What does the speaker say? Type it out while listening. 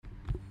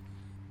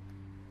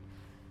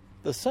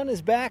The sun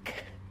is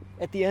back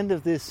at the end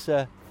of this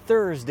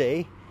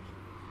Thursday,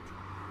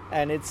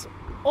 and it's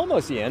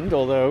almost the end,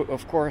 although,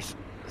 of course,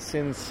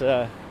 since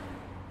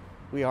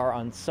we are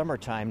on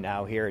summertime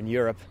now here in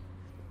Europe,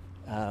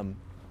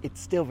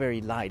 it's still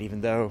very light, even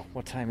though,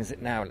 what time is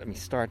it now? Let me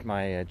start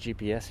my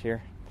GPS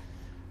here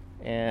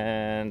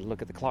and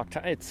look at the clock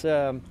time. It's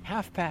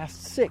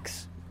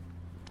 6:30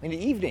 in the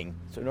evening,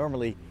 so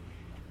normally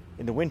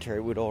in the winter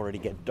it would already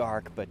get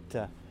dark, but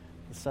the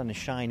sun is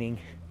shining.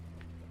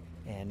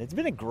 And it's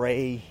been a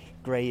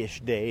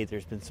grayish day.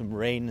 There's been some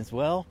rain as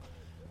well.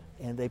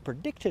 And they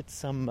predicted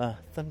some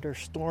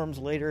thunderstorms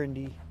later in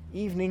the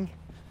evening.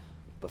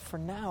 But for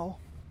now,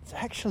 it's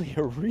actually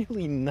a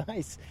really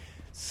nice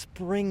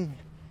spring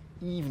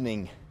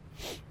evening.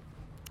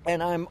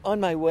 And I'm on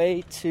my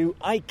way to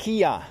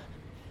IKEA.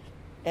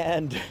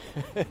 And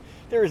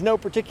there is no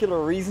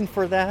particular reason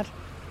for that,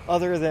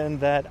 other than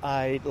that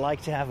I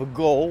like to have a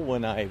goal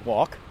when I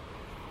walk.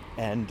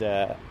 And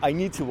I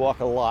need to walk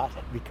a lot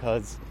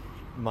because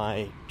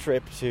my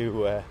trip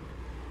to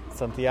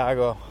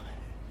Santiago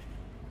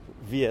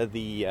via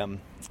the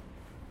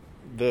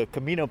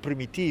Camino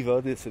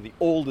Primitivo, this is the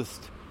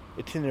oldest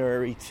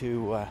itinerary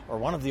to, or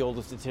one of the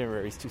oldest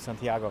itineraries to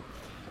Santiago,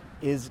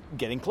 is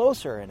getting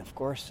closer. And of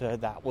course,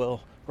 that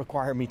will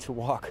require me to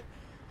walk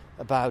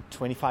about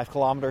 25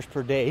 kilometers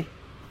per day.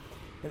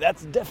 And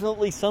that's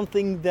definitely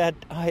something that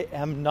I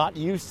am not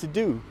used to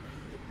do.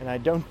 And I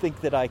don't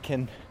think that I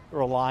can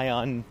rely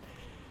on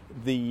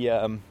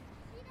the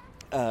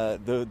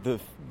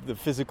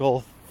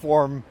physical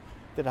form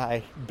that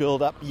I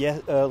built up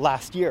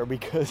last year,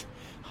 because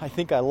I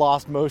think I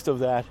lost most of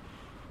that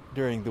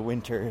during the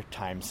winter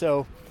time.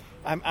 So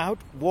I'm out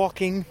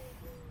walking,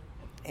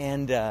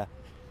 and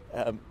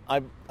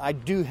I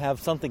do have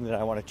something that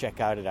I want to check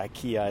out at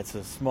IKEA. It's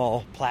a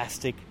small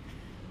plastic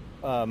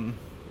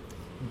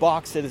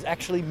box that is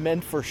actually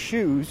meant for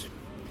shoes.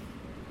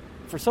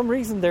 For some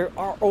reason, there's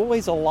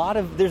always a lot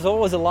of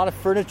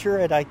furniture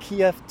at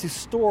IKEA to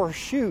store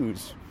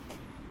shoes.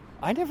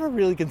 I never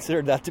really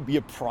considered that to be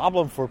a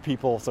problem for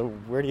people. So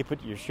where do you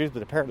put your shoes?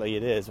 But apparently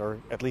it is, or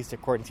at least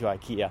according to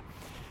IKEA.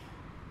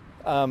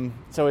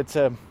 So it's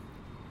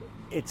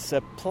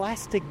a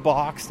plastic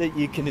box that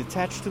you can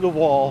attach to the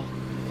wall,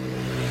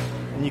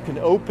 and you can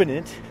open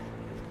it.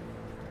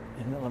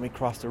 And let me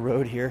cross the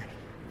road here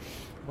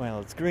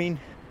while it's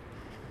green.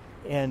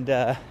 And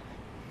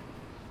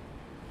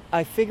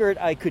I figured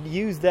I could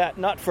use that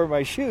not for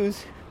my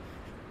shoes,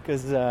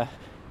 because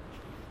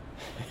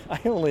I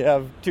only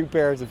have 2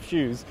 pairs of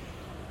shoes,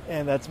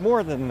 and that's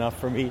more than enough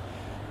for me.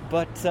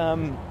 But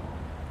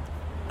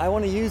I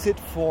want to use it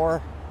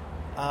for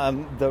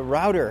the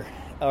router,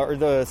 or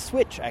the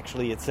switch,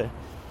 actually. It's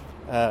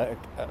a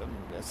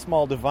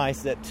small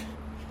device that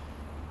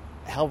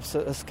helps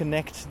us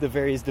connect the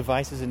various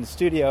devices in the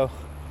studio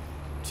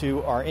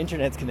to our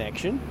internet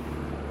connection.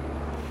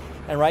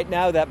 And right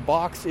now that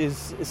box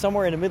is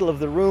somewhere in the middle of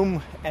the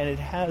room, and it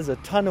has a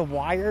ton of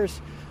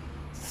wires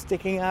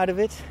sticking out of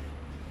it.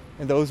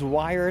 And those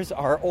wires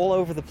are all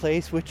over the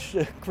place, which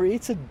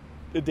creates a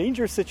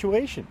dangerous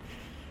situation,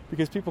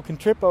 because people can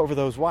trip over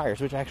those wires,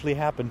 which actually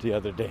happened the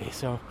other day.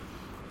 So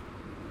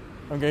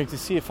I'm going to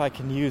see if I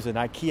can use an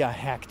IKEA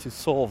hack to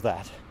solve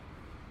that.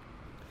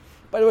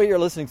 By the way, you're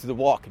listening to The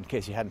Walk, in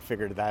case you hadn't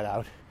figured that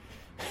out.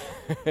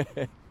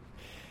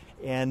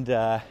 And,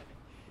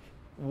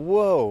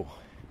 whoa,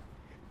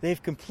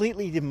 they've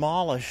completely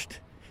demolished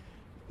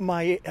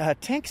my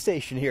tank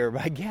station here,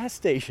 my gas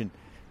station.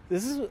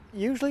 This is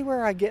usually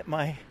where I get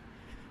my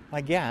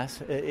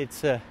gas.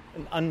 It's an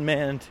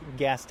unmanned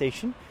gas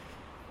station,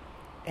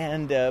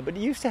 and but it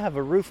used to have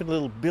a roof and a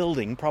little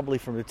building, probably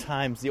from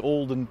the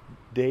olden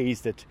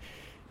days that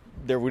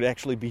there would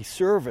actually be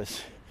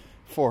service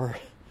for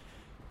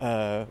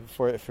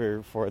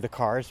the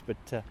cars.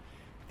 But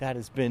that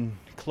has been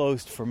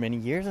closed for many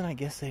years, and I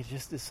guess they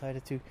just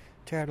decided to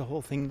tear the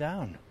whole thing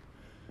down.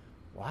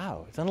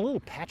 Wow, it's on a little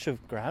patch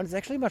of ground. It's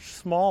actually much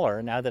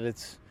smaller now that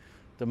it's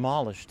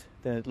demolished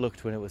than it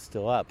looked when it was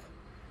still up.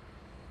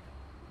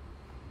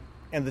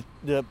 And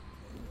the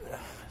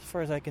as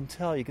far as I can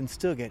tell, you can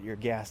still get your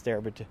gas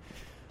there, but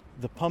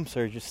the pumps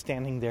are just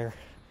standing there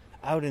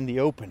out in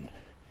the open,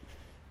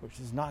 which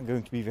is not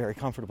going to be very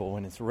comfortable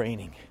when it's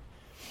raining.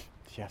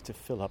 You have to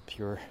fill up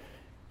your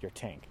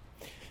tank.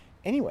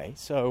 Anyway,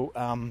 so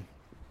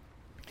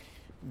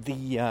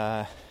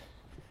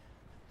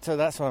so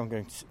that's what I'm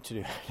going to do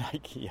at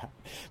IKEA.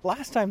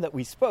 Last time that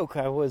we spoke,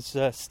 I was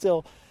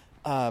still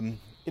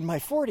in my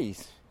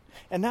 40s,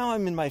 and now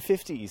I'm in my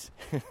 50s.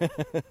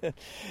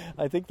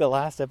 I think the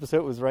last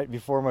episode was right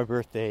before my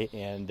birthday,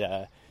 and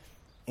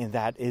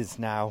that is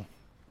now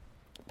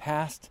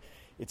past.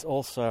 It's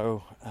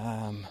also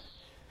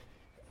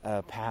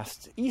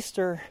past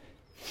Easter.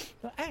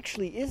 Well,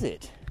 actually, is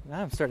it?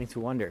 Now I'm starting to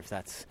wonder if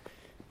that's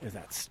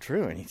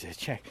true. I need to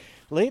check.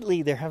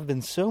 Lately, there have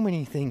been so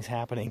many things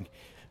happening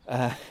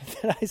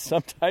that I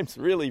sometimes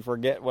really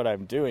forget what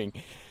I'm doing.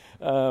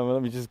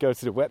 Let me just go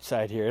to the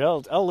website here,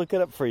 and I'll look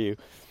it up for you.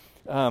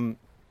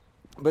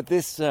 But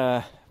this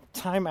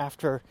time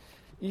after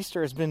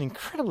Easter has been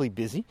incredibly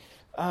busy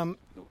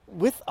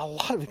with a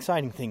lot of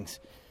exciting things.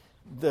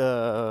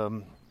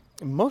 The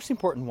most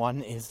important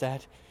one is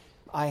that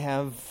I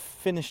have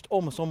finished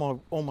almost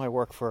all my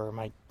work for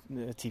my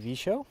TV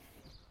show,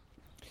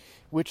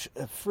 which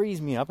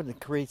frees me up and it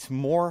creates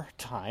more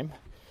time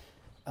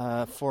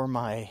for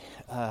my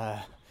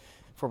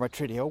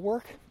Trideo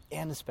work,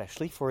 and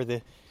especially for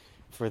the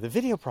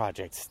video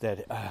projects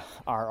that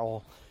are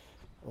all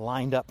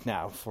lined up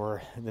now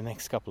for the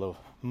next couple of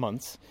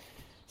months.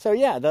 So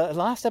yeah, the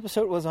last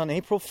episode was on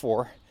April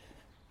 4,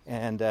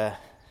 and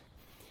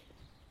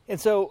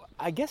so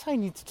I guess I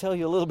need to tell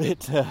you a little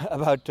bit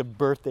about the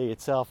birthday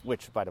itself,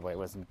 which, by the way,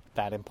 wasn't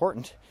that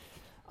important.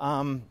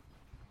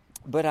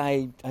 But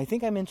I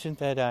think I mentioned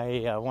that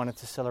I wanted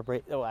to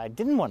celebrate. Oh, I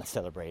didn't want to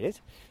celebrate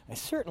it. I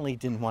certainly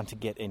didn't want to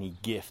get any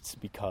gifts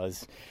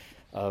because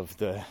of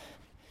the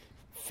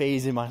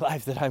phase in my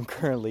life that I'm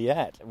currently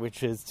at,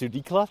 which is to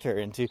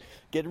declutter and to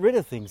get rid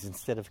of things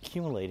instead of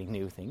accumulating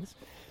new things.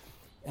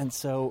 And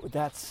so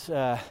that's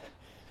a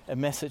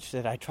message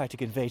that I try to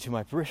convey to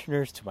my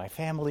parishioners, to my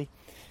family.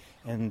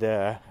 And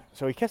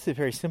so we kept it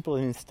very simple.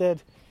 And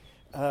instead,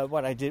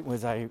 what I did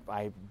was I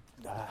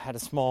had a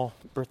small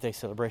birthday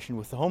celebration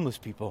with the homeless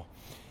people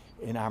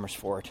in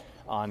Amersfoort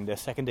on the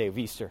second day of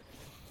Easter.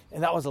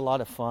 And that was a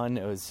lot of fun.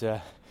 It was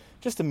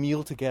just a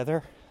meal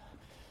together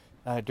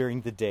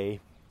during the day.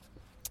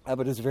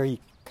 But it was a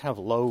very kind of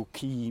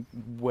low-key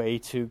way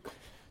to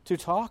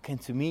talk and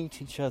to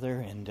meet each other.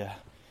 And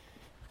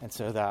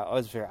so that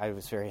I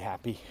was very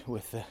happy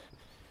with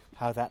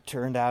how that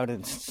turned out.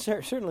 And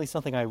certainly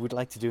something I would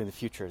like to do in the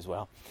future as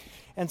well.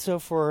 And so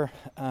for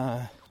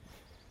my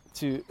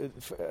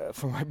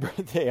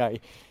birthday,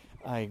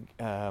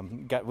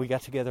 we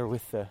got together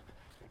with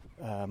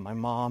my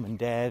mom and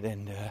dad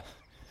and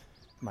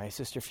my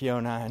sister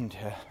Fiona and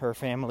her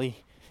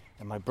family,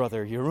 and my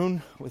brother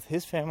Jeroen with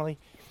his family.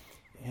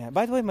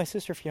 By the way, my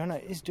sister Fiona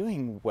is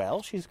doing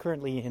well. She's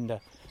currently in the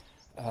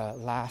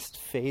last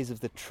phase of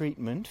the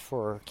treatment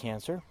for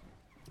cancer,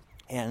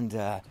 and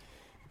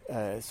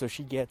so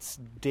she gets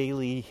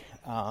daily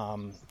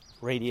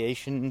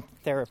radiation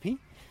therapy,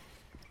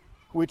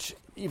 which,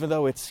 even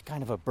though it's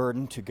kind of a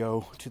burden to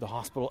go to the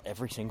hospital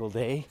every single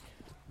day,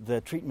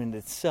 the treatment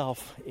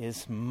itself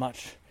is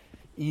much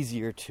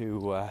easier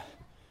to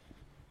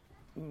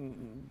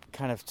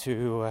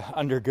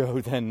undergo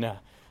than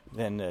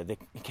the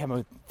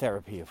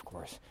chemotherapy, of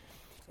course.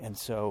 And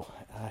so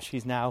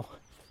she's now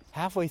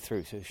halfway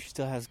through, so she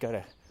still has got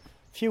a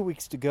few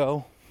weeks to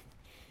go.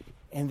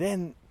 And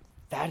then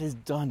that is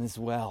done as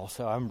well.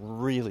 So I'm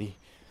really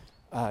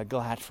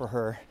glad for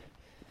her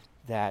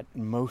that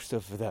most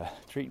of the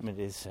treatment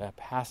is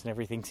past and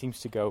everything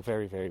seems to go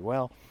very, very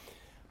well.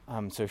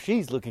 So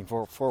she's looking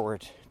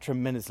forward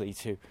tremendously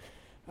to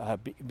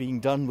being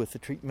done with the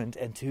treatment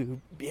and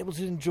to be able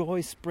to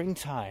enjoy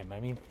springtime. I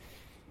mean,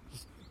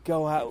 just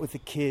go out with the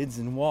kids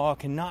and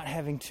walk and not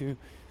having to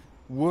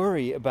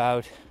worry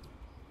about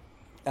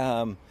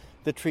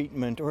the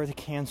treatment or the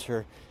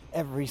cancer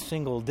every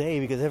single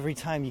day, because every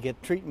time you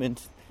get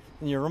treatment,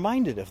 and you're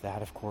reminded of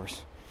that, of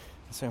course.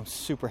 So I'm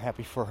super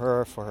happy for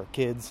her, for her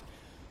kids,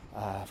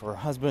 for her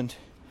husband,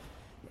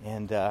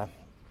 and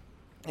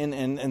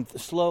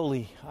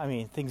slowly, I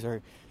mean, things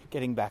are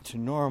getting back to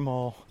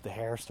normal. The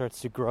hair starts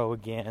to grow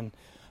again.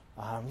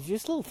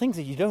 Just little things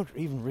that you don't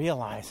even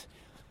realize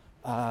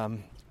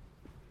that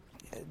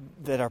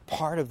are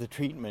part of the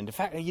treatment. In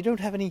fact, you don't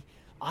have any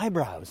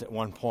eyebrows at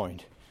one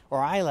point,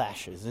 or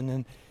eyelashes, and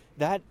then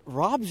that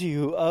robs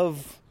you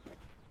of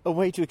a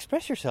way to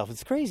express yourself.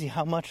 It's crazy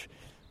how much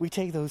we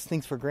take those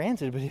things for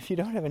granted, but if you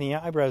don't have any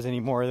eyebrows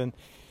anymore, then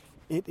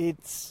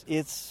it's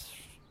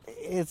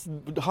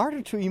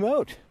harder to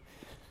emote.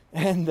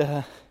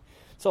 And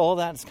so all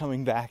that's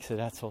coming back, so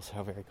that's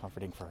also very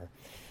comforting for her.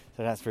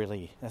 So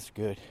that's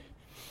good.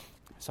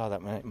 I saw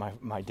that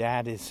my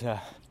dad is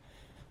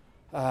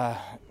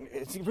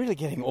it's really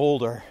getting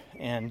older,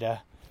 and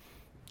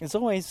it's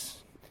always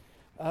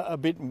a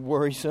bit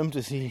worrisome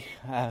to see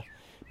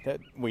that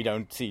we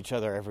don't see each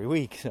other every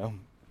week. So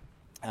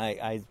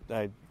I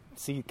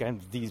see kind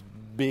of these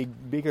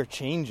bigger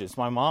changes.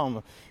 My mom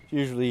is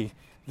usually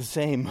the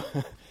same,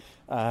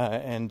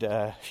 and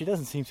she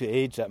doesn't seem to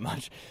age that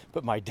much.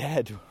 But my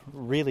dad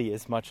really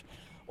is much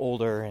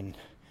older and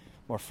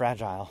more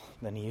fragile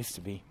than he used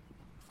to be.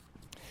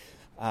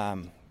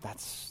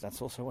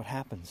 That's also what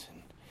happens.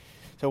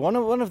 So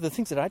one of the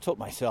things that I told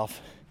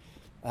myself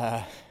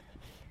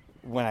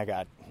when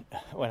I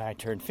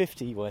turned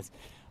 50 was,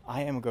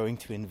 I am going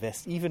to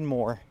invest even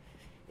more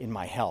in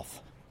my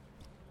health,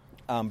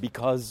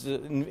 because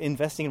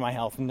investing in my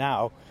health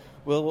now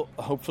will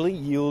hopefully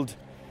yield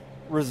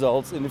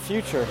results in the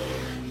future,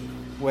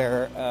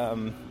 where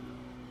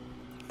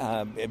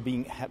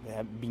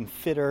being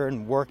fitter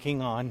and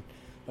working on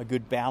a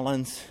good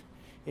balance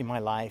in my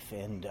life,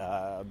 and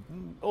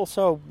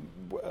also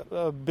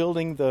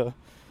building the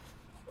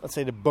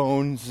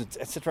bones,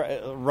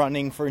 etc.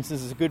 Running, for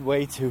instance, is a good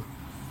way to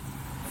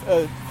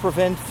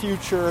prevent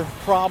future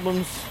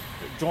problems,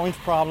 joint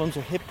problems,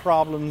 or hip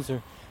problems,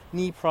 or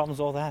knee problems,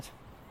 all that.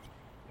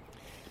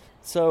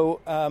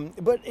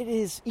 But it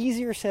is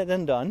easier said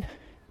than done.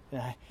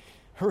 And I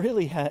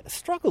really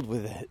struggled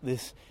with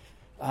this.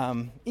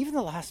 Even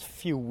the last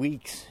few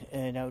weeks,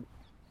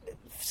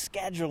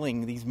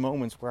 scheduling these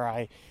moments where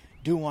I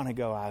do want to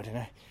go out,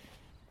 and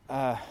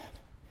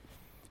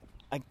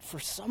I for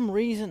some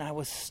reason I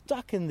was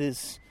stuck in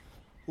this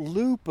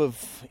loop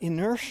of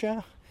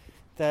inertia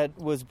that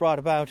was brought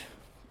about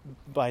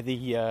by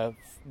the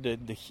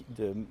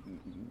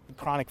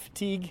chronic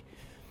fatigue,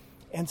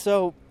 and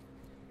so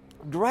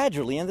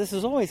gradually, and this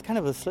is always kind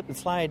of a slip and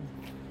slide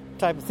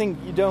type of thing,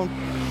 you don't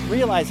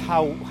realize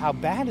how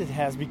bad it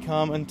has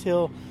become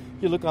until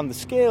you look on the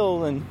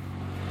scale and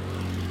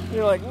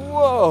you're like,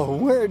 whoa,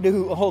 where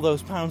do all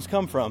those pounds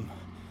come from?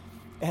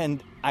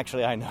 And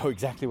actually I know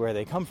exactly where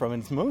they come from,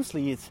 and it's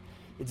mostly it's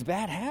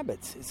bad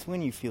habits. It's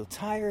when you feel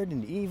tired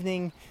in the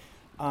evening,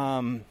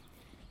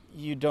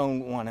 you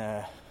don't want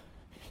to,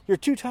 you're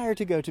too tired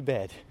to go to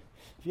bed.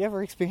 Have you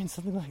ever experienced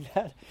something like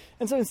that?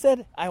 And so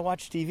instead I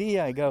watch TV,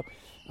 I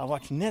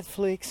watch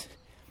Netflix,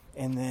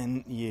 and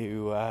then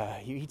you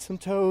eat some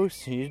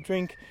toast, you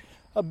drink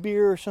a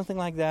beer or something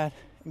like that,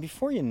 and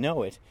before you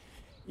know it,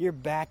 you're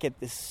back at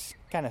this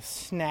kind of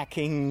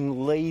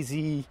snacking,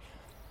 lazy,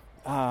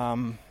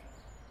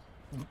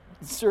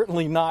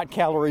 certainly not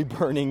calorie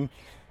burning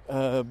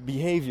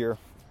behavior.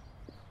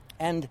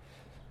 And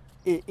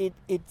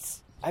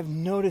it's I've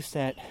noticed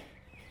that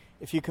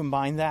if you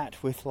combine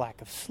that with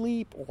lack of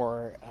sleep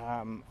or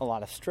a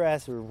lot of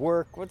stress or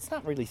work, well, it's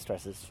not really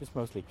stress, it's just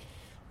mostly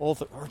all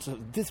sorts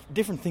of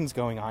different things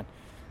going on,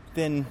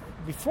 then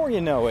before you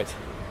know it,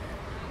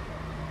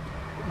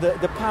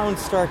 the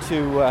pounds start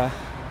to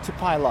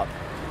pile up.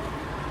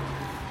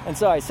 And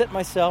so I set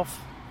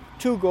myself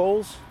 2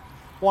 goals.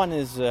 One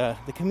is the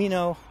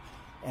Camino,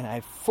 and I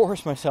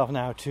force myself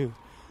now to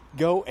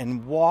go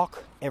and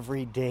walk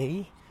every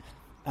day.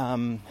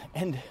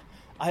 And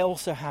I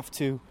also have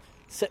to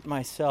set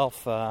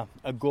myself a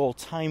goal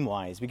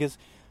time-wise, because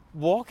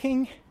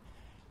walking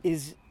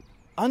is,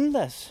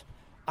 unless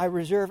I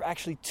reserve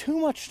actually too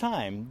much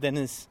time than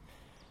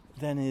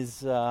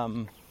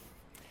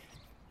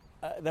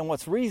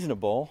what's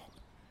reasonable,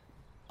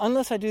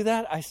 unless I do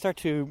that, I start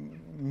to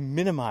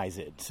minimize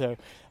it. So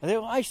I say,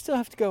 well, I still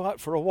have to go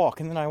out for a walk,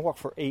 and then I walk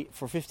for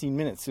 15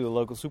 minutes to the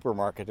local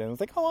supermarket, and it's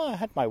like, oh, I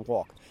had my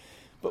walk.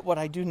 But what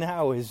I do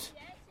now is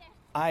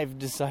I've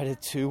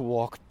decided to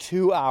walk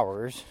 2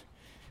 hours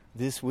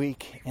this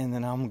week, and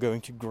then I'm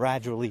going to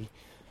gradually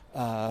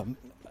up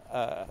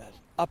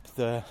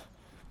the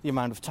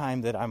amount of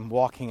time that I'm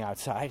walking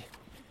outside,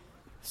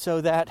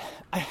 so that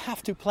I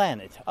have to plan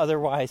it.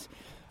 Otherwise,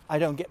 I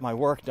don't get my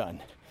work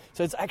done.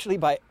 So it's actually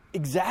by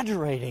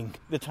exaggerating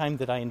the time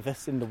that I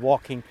invest into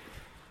walking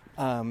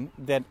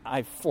that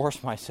I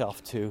force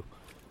myself to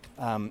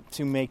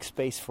make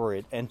space for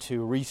it and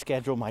to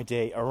reschedule my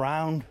day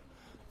around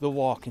the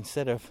walk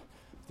instead of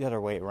the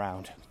other way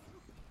around.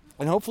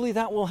 And hopefully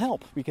that will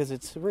help, because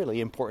it's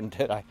really important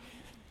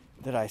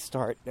that I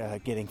start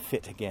getting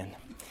fit again.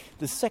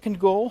 The second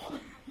goal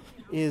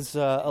is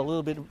a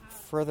little bit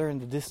further in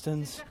the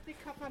distance,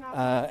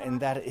 and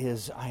that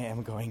is I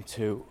am going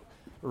to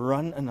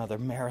run another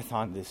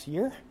marathon this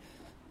year.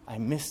 I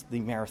missed the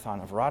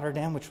Marathon of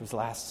Rotterdam, which was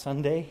last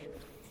Sunday,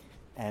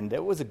 and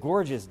it was a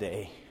gorgeous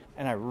day.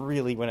 And I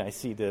really, when I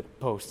see the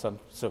posts on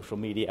social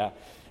media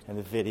and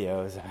the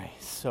videos, I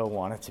so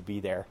wanted to be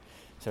there.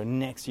 So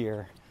next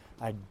year,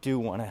 I do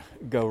want to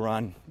go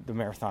run the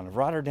Marathon of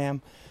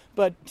Rotterdam,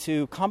 but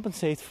to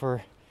compensate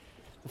for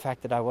the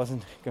fact that I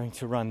wasn't going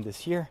to run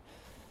this year,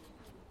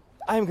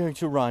 I'm going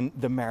to run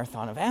the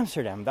Marathon of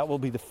Amsterdam. That will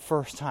be the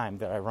first time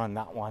that I run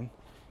that one.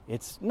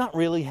 It's not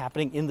really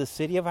happening in the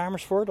city of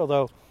Amersfoort,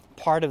 although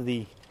part of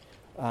the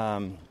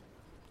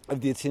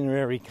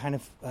itinerary kind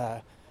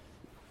of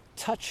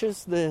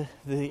touches the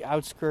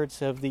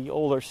outskirts of the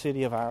older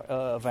city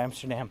of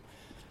Amsterdam.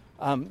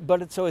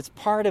 But it's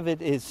part of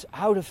it is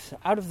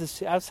outside of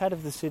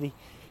the city,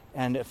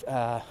 and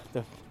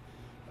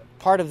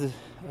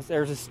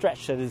there's a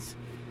stretch that is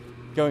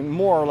going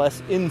more or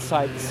less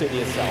inside the city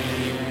itself.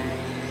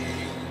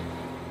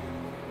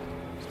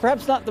 It's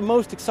perhaps not the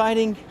most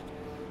exciting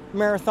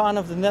marathon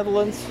of the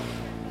Netherlands.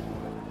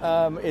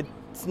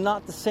 It's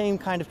not the same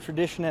kind of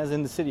tradition as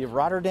in the city of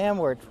Rotterdam,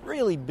 where it's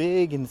really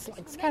big and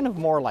it's kind of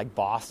more like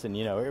Boston.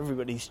 You know,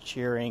 everybody's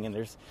cheering, and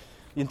there's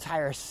the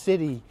entire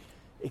city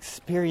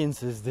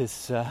experiences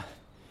this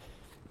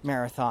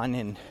marathon.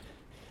 In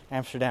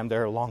Amsterdam,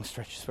 there are long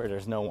stretches where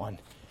there's no one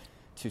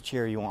to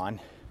cheer you on.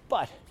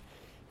 But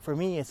for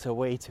me, it's a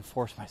way to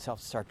force myself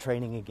to start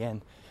training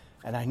again.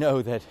 And I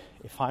know that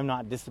if I'm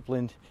not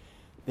disciplined,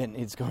 then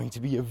it's going to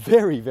be a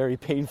very, very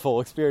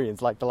painful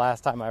experience, like the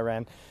last time I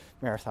ran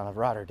Marathon of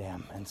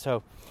Rotterdam. And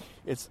so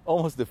it's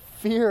almost the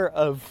fear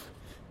of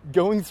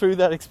going through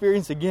that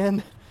experience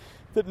again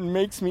that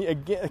makes me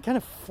again kind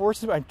of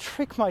forces me, I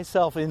trick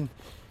myself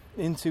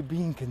into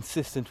being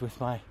consistent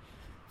with my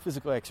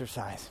physical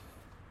exercise.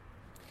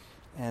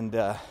 And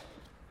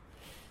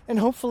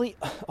hopefully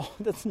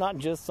that's not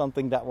just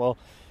something that will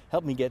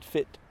help me get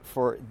fit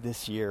for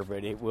this year,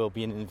 but it will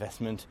be an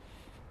investment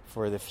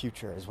for the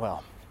future as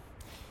well.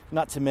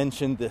 Not to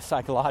mention the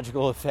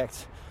psychological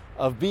effects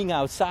of being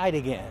outside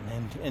again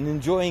and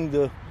enjoying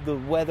the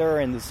weather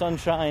and the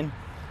sunshine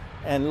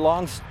and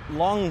long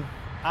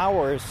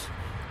hours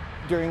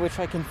during which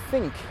I can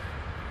think.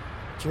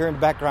 What you hear in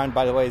the background,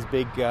 by the way, is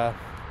big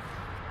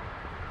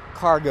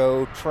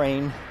cargo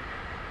train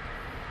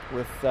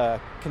with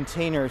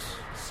containers,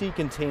 sea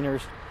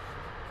containers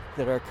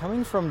that are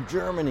coming from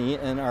Germany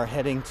and are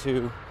heading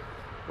to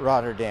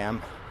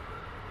Rotterdam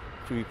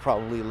to be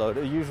probably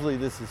loaded. Usually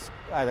this is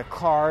either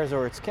cars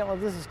or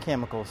this is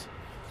chemicals,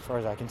 as far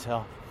as I can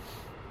tell.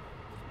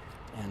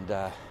 And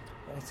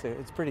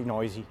it's pretty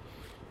noisy.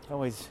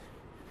 I'm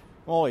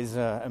always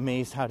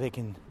amazed how they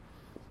can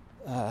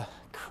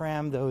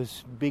cram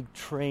those big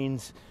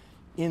trains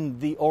in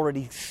the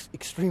already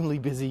extremely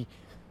busy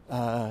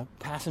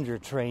passenger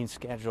train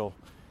schedule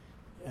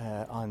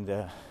on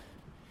the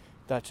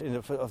Dutch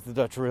of the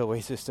Dutch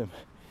railway system.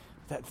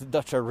 The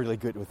Dutch are really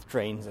good with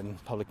trains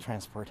and public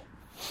transport.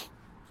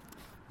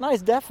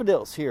 Nice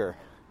daffodils here.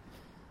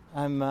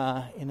 I'm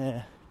in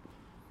a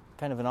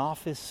kind of an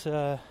office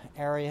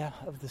area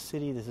of the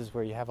city. This is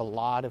where you have a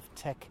lot of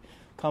tech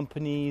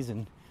companies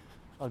and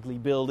ugly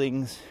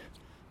buildings,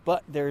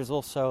 but there's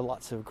also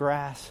lots of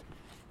grass,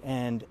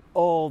 and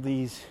all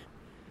these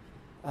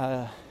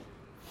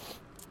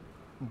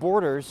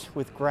borders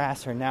with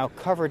grass are now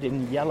covered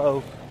in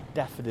yellow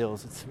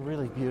daffodils. It's a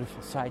really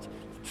beautiful sight.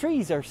 The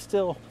trees are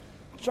still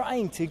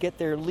trying to get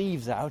their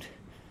leaves out,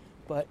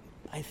 but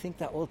I think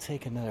that will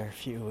take another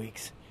few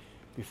weeks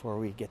before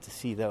we get to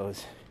see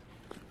those.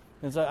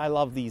 And so I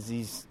love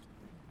these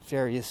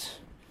various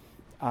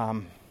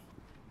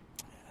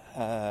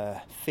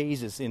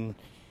phases in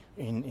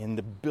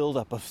the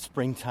build-up of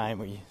springtime,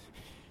 where you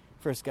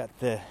first got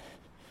the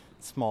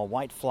small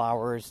white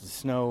flowers, the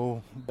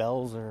snow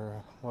bells,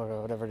 or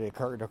whatever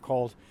they're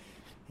called,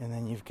 and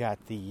then you've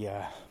got the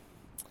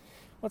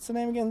what's the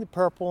name again? The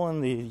purple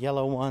and the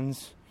yellow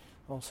ones,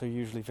 also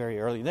usually very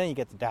early. Then you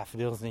get the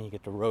daffodils, then you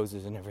get the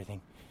roses and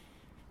everything.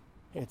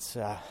 It's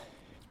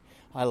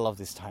I love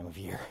this time of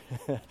year.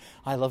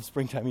 I love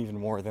springtime even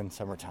more than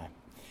summertime.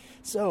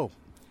 So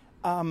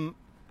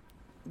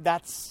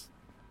that's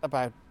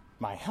about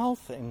my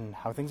health and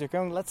how things are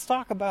going. Let's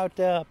talk about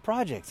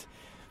projects.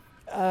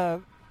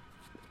 The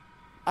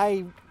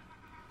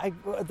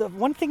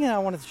one thing that I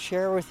wanted to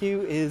share with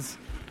you is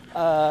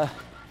a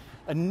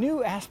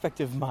new aspect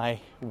of my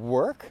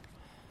work.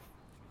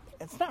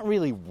 It's not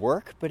really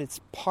work, but it's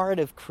part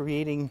of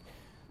creating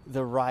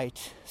the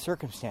right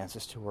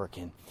circumstances to work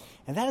in.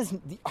 And that is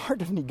the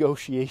art of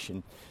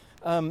negotiation.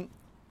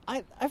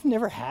 I've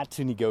never had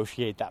to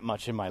negotiate that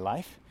much in my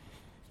life.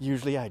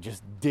 Usually I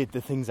just did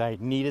the things I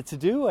needed to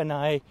do, and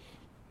I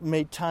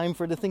made time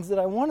for the things that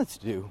I wanted to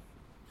do.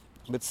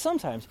 But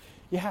sometimes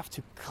you have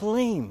to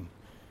claim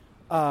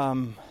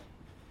things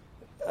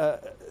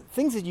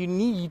that you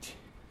need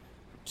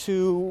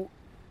to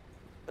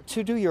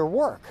do your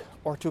work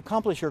or to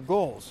accomplish your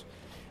goals.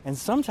 And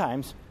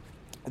sometimes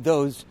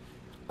those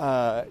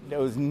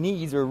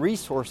needs or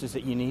resources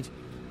that you need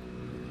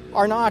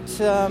are not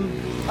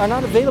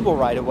available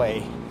right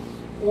away,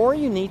 or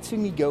you need to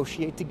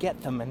negotiate to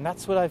get them. And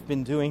that's what I've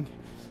been doing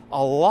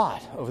a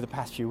lot over the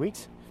past few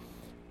weeks.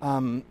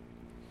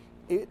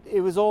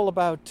 It was all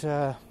about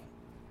trying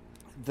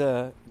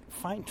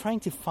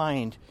to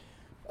find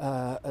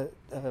a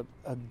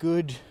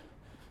good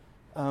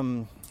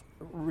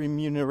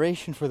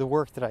remuneration for the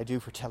work that I do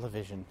for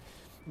television.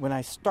 When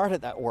I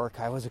started that work,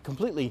 I was a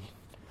completely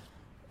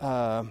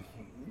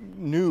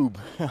noob.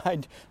 I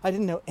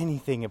didn't know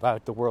anything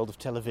about the world of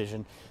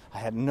television. I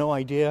had no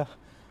idea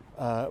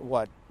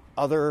what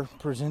other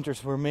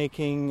presenters were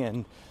making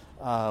and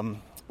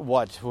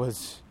what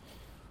was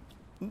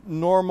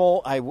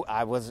normal.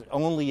 I was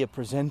only a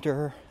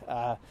presenter,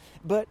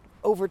 but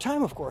over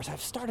time, of course,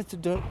 I've started to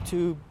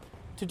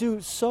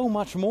do so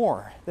much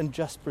more than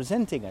just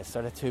presenting. I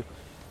started to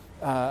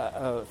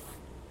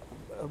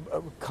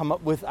come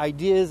up with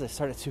ideas. I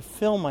started to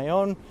film my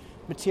own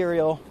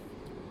material,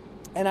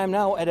 and I'm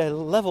now at a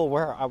level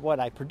where what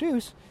I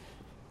produce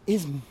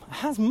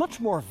has much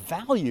more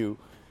value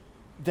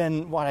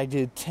than what I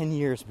did 10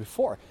 years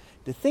before.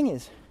 The thing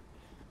is,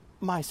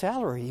 my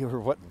salary, or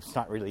what, it's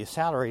not really a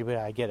salary, but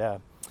I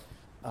get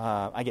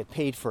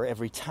paid for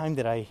every time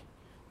that I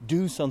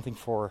do something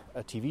for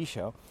a TV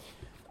show,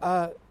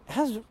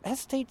 has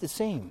stayed the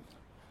same.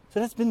 So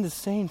that's been the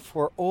same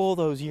for all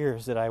those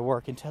years that I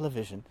work in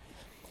television.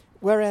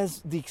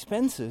 Whereas the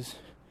expenses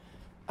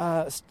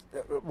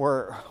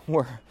were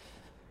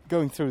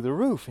going through the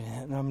roof,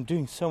 and I'm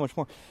doing so much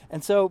more.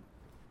 And so,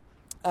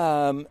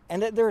 and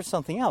there's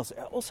something else.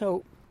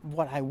 Also,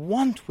 what I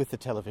want with the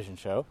television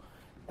show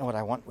and what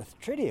I want with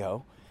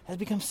Tridio has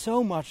become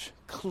so much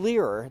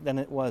clearer than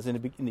it was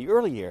in the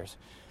early years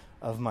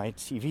of my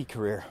TV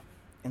career.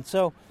 And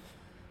so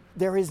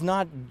there is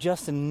not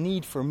just a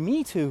need for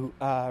me to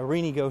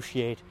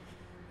renegotiate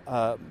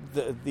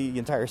the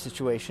entire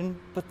situation,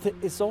 but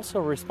it's also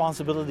a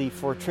responsibility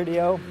for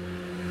Tridio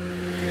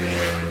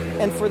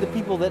and for the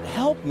people that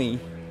help me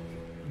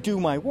do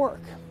my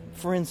work.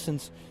 For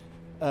instance,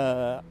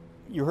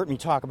 you heard me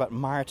talk about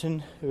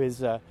Martin, who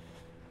is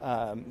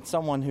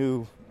someone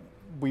who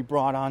we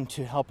brought on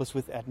to help us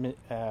with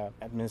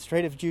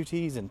administrative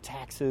duties and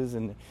taxes.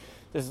 And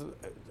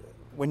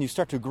when you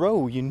start to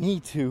grow,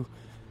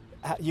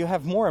 you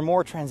have more and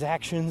more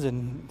transactions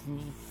and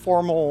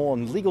formal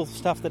and legal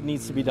stuff that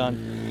needs to be done.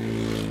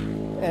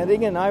 And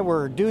Inge and I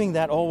were doing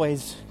that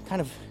always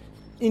kind of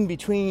in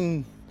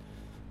between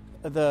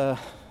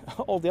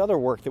all the other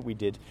work that we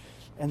did.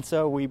 And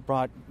so we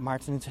brought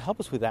Martin in to help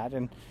us with that.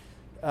 And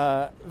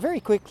very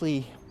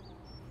quickly,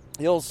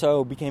 he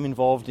also became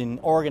involved in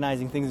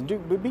organizing things and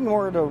stepping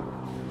more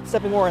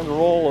in the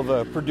role of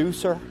a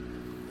producer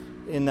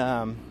in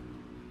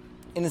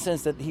the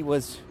sense that he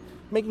was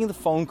making the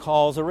phone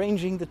calls,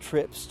 arranging the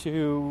trips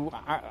to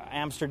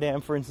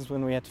Amsterdam, for instance,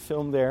 when we had to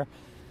film there.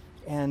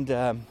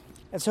 And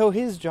so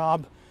his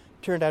job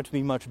turned out to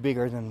be much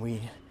bigger than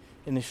we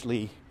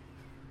initially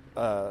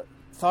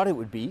thought it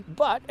would be,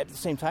 but at the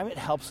same time it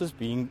helps us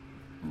be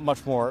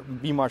much more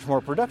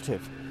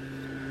productive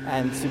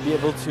and to be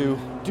able to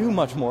do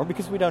much more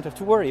because we don't have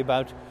to worry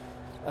about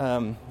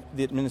the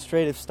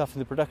administrative stuff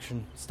and the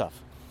production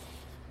stuff.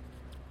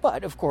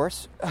 But of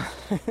course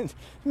it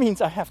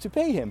means I have to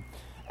pay him,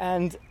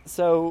 and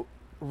so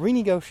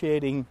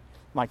renegotiating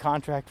my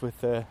contract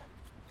with the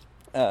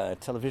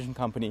television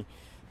company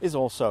is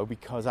also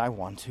because I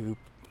want to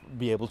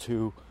be able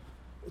to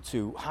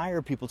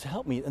hire people to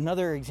help me.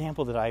 Another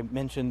example that I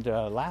mentioned in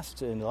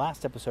the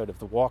last episode of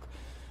The Walk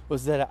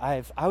was that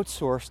I've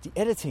outsourced the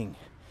editing,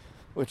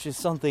 which is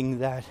something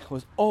that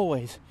was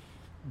always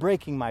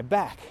breaking my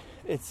back.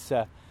 It's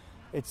the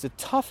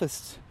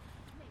toughest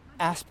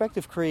aspect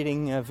of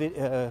creating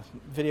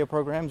video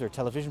programs or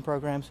television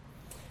programs,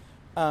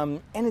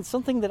 and it's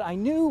something that I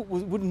knew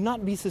would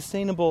not be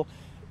sustainable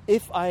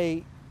if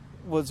I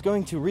was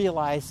going to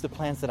realize the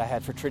plans that I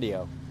had for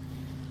Tridio.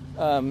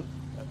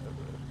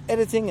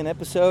 Editing an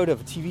episode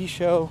of a TV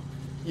show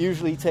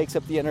usually takes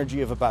up the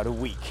energy of about a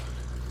week.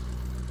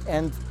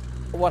 And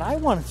what I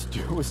wanted to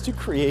do was to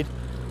create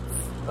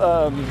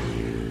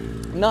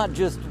not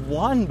just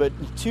one, but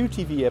 2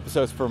 TV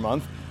episodes per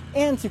month,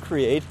 and to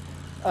create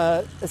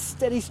a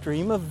steady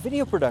stream of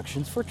video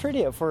productions for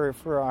Tridio,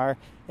 for our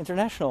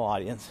international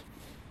audience.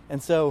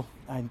 And so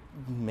I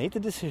made the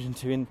decision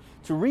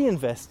to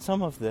reinvest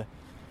some of the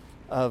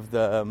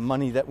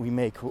money that we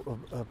make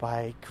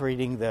by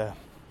creating the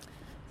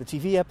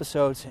TV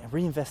episodes and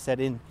reinvest that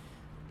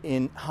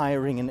in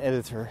hiring an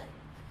editor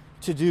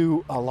to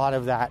do a lot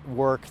of that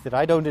work that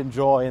I don't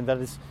enjoy and that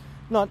it's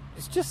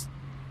just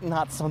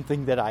not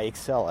something that I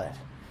excel at.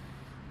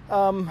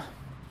 And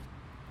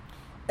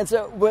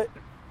so what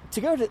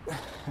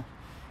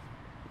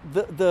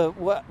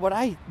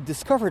I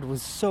discovered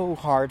was so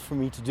hard for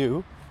me to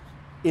do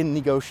in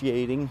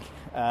negotiating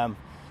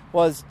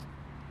was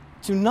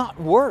to not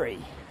worry,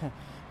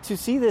 to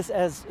see this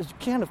as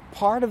kind of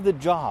part of the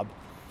job.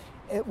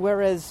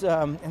 Whereas,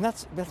 and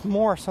that's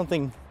more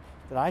something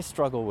that I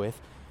struggle with.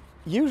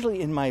 Usually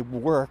in my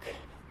work,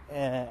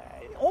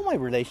 all my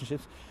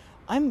relationships,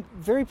 I'm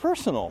very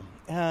personal.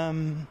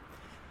 And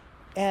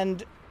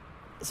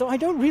so I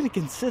don't really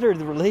consider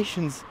the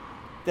relations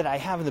that I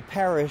have in the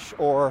parish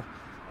or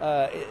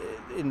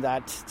in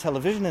that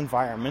television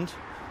environment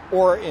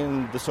or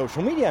in the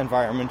social media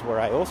environment where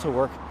I also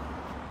work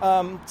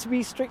to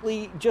be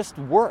strictly just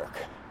work.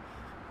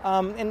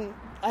 And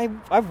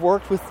I've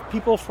worked with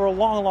people for a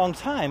long, long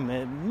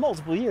time,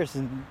 multiple years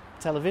in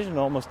television,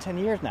 almost 10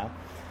 years now.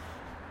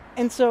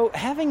 And so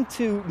having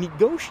to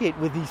negotiate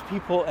with these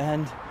people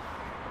and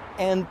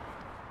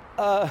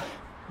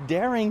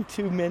daring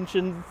to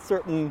mention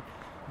certain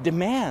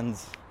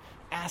demands,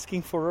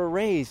 asking for a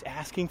raise,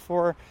 asking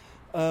for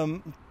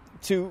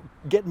to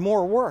get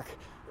more work,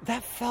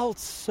 that felt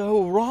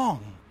so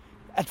wrong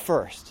at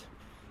first.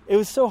 It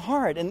was so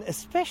hard, and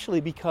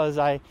especially because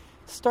I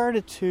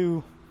started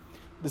to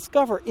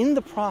discover in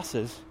the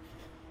process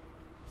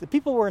that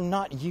people were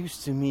not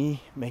used to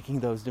me making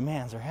those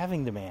demands or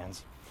having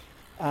demands.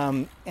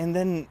 And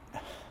then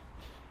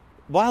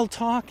while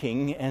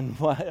talking, and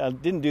I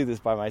didn't do this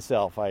by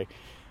myself, I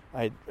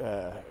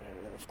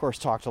of course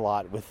talked a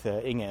lot with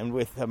Inge and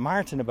with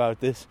Martin about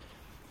this.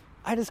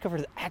 I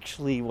discovered that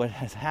actually what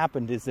has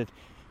happened is that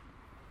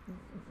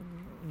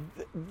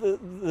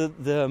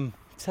the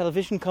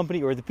television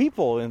company, or the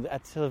people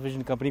at the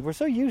television company, were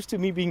so used to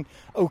me being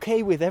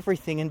okay with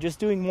everything and just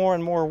doing more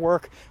and more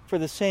work for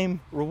the same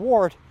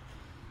reward,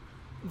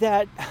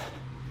 that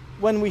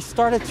when we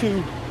started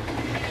to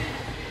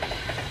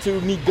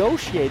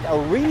negotiate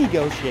or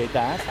renegotiate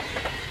that,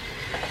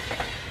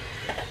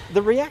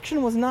 the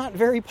reaction was not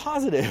very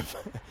positive.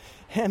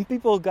 And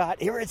people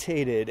got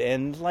irritated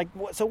and like,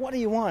 so what do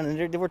you want?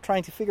 And they were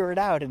trying to figure it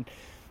out. And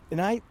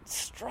I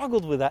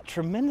struggled with that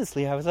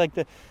tremendously. I was like,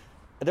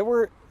 there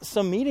were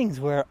some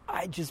meetings where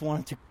I just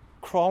wanted to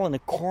crawl in a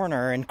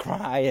corner and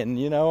cry. And,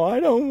 I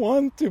don't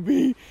want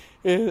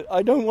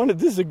to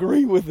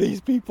disagree with these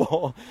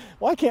people.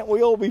 Why can't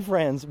we all be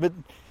friends? But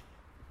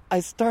I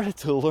started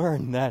to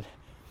learn that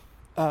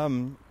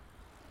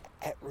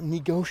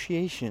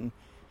negotiation,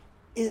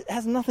 it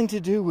has nothing to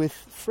do with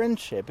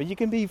friendship. And you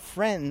can be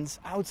friends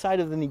outside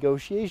of the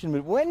negotiation,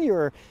 but when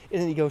you're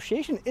in a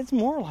negotiation, it's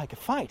more like a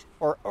fight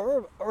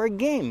or a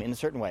game in a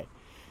certain way.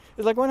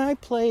 It's like when I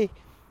play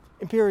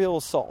Imperial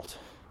Assault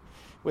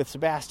with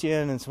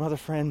Sebastian and some other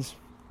friends.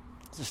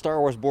 It's a Star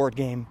Wars board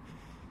game.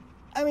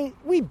 I mean,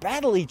 we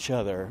battle each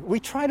other.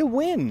 We try to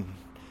win.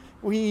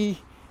 We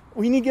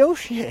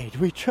negotiate.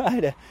 We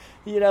try to,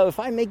 if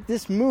I make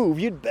this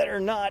move, you'd better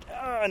not.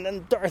 And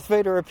then Darth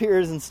Vader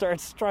appears and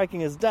starts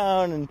striking us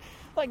down. And,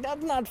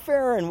 that's not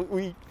fair.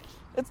 And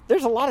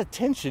there's a lot of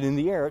tension in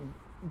the air.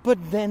 But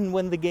then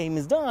when the game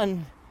is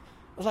done,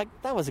 I was like,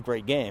 that was a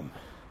great game.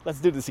 Let's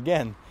do this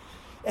again.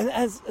 And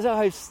as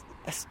I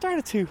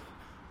started to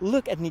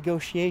look at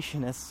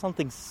negotiation as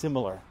something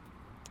similar.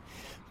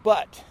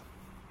 But,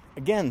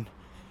 again,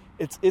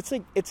 it's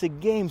a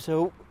game,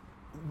 so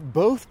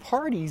both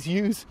parties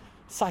use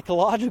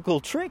psychological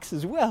tricks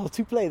as well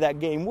to play that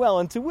game well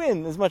and to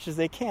win as much as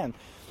they can.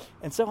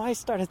 And so I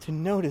started to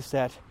notice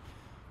that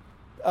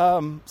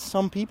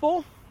some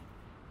people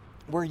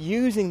were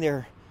using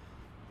their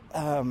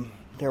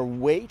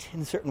weight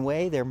in a certain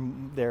way,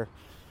 their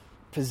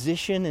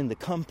position in the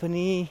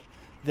company,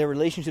 their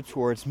relationship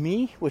towards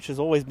me, which has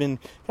always been,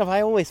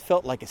 I always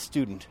felt like a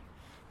student.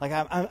 Like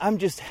I'm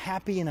just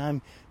happy and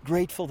I'm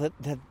grateful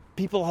that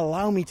people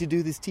allow me to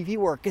do this TV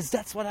work because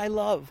that's what I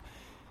love.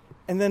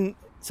 And then,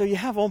 so you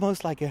have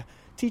almost like a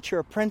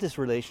teacher-apprentice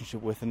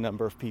relationship with a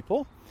number of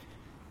people.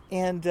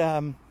 And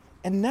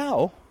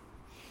now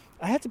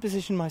I had to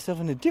position myself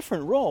in a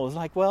different role. It's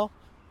like, well,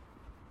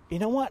 you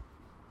know what?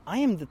 I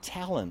am the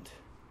talent.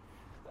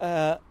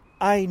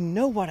 I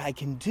know what I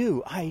can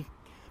do. I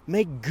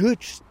make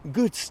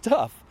good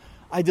stuff.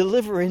 I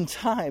deliver in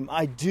time.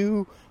 I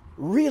do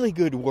really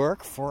good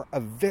work for a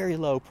very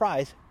low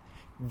price.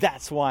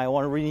 That's why I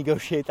want to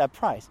renegotiate that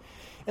price.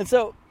 And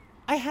so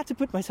I had to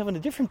put myself in a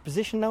different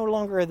position, no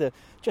longer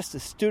just a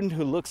student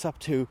who looks up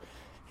to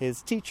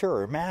his teacher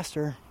or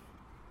master,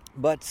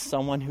 but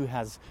someone who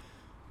has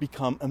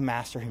become a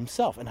master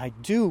himself. And I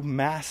do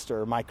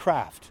master my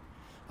craft.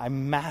 I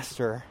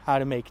master how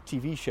to make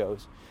TV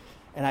shows.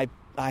 And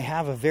I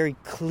have a very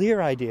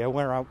clear idea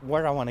where I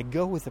want to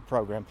go with the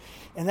program.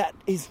 And that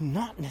is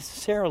not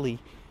necessarily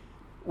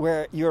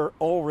where you're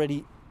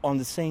already on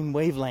the same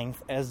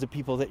wavelength as the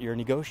people that you're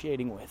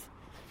negotiating with.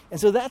 And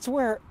so that's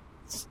where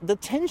the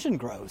tension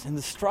grows and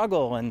the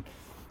struggle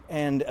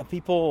and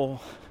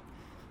people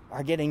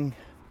are getting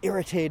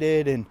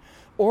irritated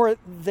or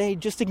they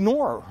just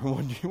ignore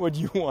what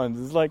you want.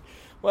 It's like,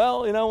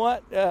 well, you know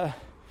what?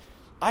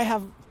 I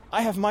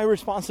have my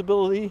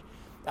responsibility.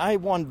 I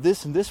want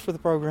this and this for the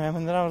program.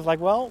 And then I was like,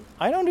 well,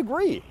 I don't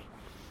agree.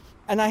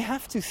 And I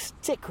have to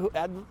stick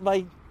at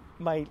my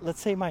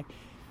let's say my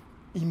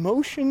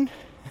emotion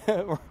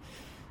or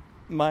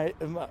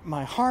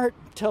my heart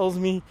tells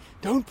me,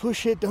 don't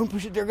push it.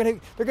 They're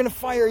gonna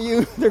fire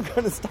you. They're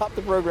gonna stop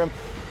the program.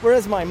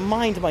 Whereas my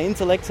mind, my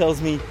intellect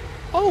tells me,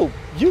 oh,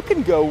 you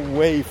can go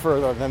way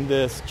further than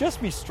this.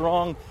 Just be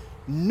strong.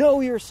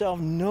 Know yourself.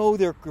 Know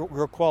your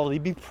quality.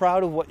 Be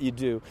proud of what you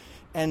do.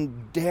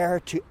 And dare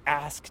to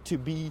ask to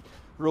be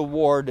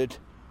rewarded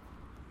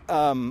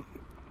in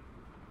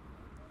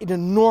a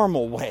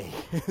normal way.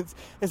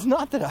 It's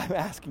not that I'm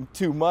asking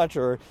too much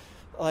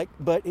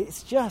but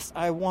it's just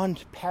I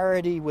want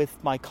parity with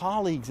my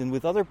colleagues and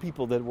with other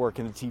people that work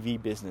in the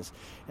TV business.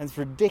 And it's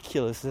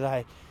ridiculous that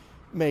I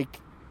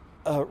make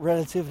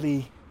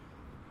relatively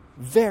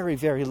very,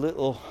 very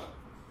little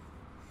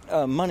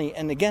money.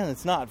 And again,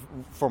 it's not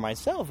for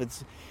myself.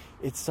 It's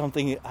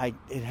something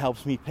it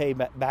helps me pay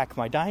back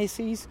my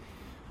diocese.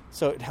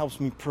 So it helps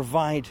me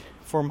provide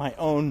for my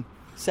own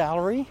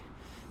salary.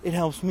 It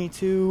helps me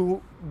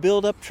to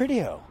build up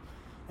Trideo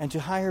and to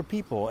hire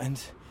people.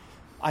 And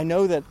I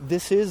know that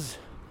this is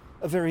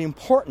a very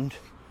important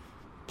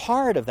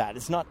part of that.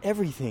 It's not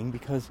everything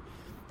because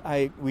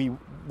we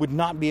would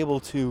not be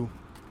able to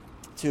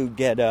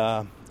get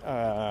how'd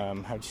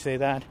you say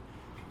that?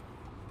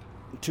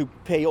 To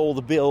pay all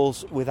the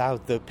bills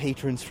without the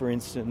patrons, for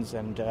instance,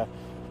 and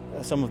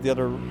some of the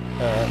other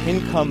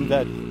income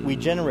that we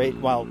generate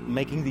while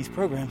making these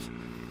programs.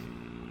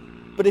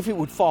 But if it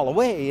would fall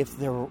away, if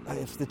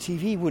the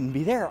TV wouldn't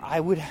be there,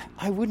 I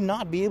would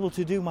not be able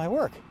to do my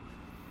work.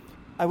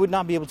 I would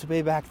not be able to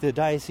pay back the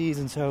diocese,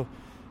 and so,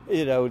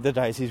 the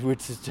diocese would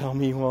just tell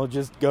me, well,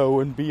 just go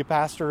and be a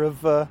pastor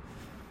of a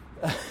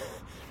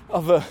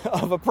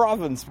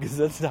province, because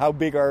that's how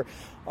big our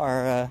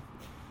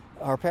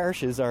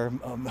parishes, our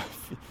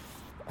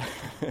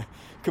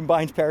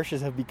combined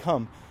parishes have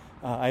become.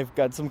 I've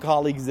got some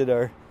colleagues that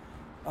are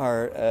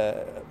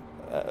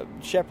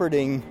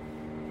shepherding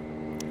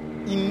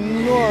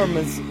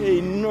enormous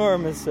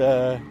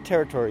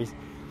territories,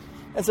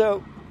 and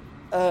so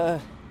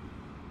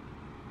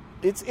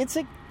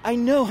I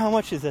know how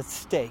much is at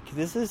stake.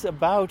 This is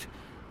about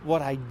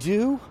what I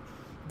do,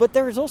 but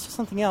there is also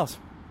something else.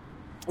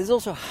 There's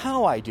also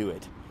how I do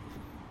it,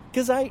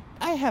 because I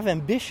have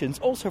ambitions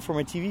also for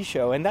my TV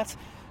show, and that's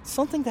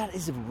something that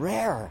is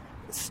rare.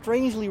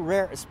 strangely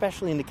rare,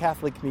 especially in the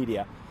Catholic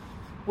media,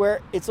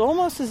 where it's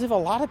almost as if a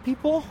lot of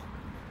people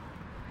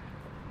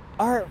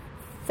are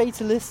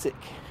fatalistic.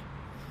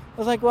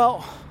 It's like,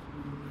 well,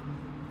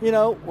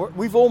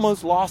 we've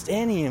almost lost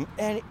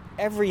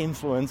every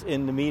influence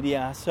in the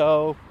media,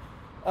 so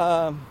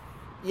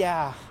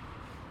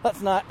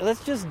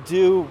let's just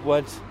do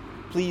what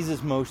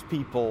pleases most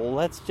people.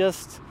 Let's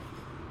just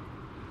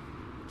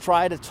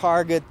try to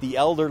target the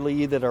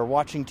elderly that are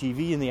watching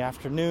TV in the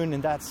afternoon,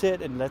 and that's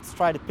it, and let's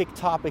try to pick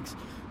topics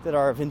that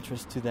are of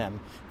interest to them.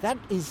 That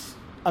is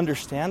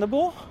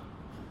understandable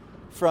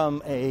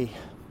from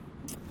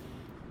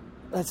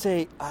let's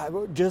say,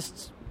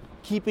 just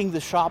keeping the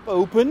shop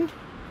open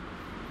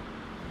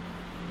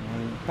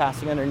and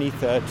passing underneath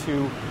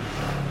two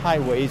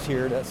highways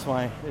here. That's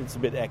why it's a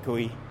bit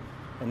echoey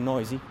and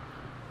noisy.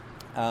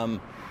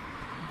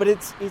 But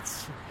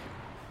it's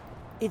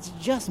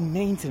just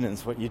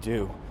maintenance what you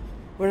do.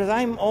 Whereas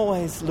I'm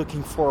always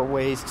looking for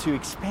ways to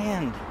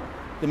expand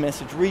the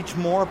message, reach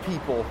more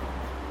people,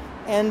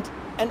 and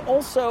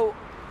also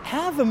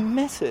have a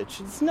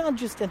message. It's not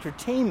just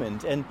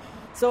entertainment. And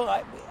so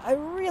I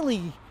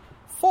really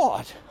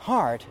fought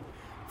hard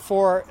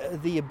for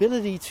the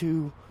ability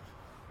to,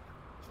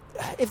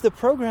 if the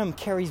program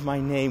carries my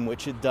name,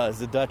 which it does,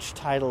 the Dutch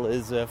title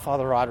is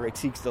Father Roderick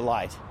Seeks the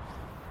Light.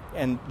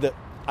 And the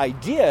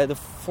idea, the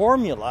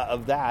formula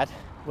of that,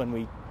 when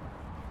we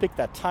picked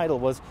that title,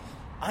 was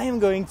I am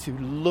going to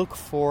look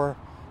for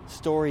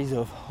stories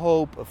of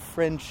hope, of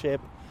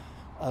friendship,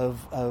 of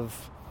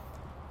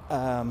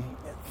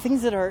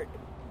things that are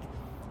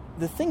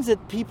the things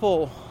that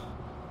people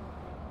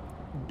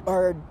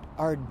are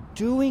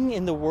doing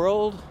in the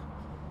world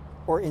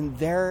or in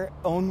their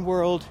own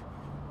world,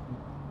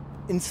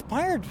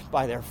 inspired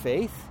by their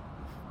faith,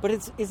 but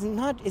it's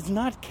not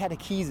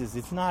catechesis,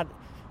 it's not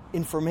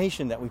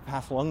information that we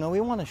pass along. No, we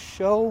want to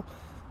show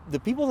the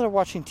people that are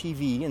watching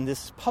TV in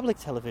this public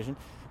television,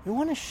 we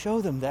want to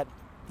show them that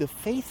the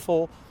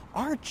faithful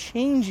are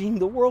changing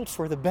the world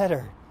for the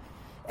better,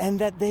 and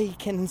that they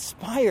can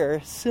inspire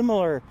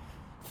similar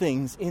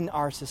things in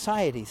our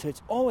society. So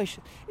it's always,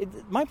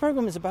 my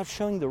program is about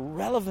showing the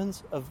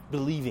relevance of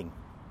believing.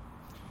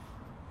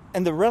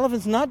 And the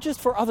relevance not just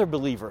for other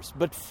believers,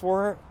 but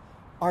for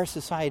our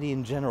society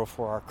in general,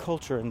 for our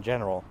culture in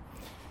general.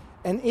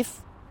 And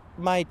if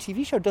my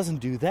TV show doesn't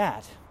do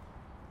that,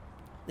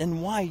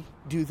 then why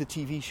do the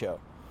TV show?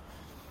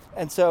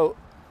 And so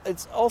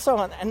it's also,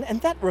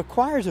 and that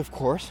requires, of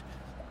course,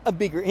 a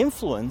bigger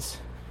influence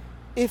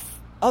if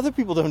other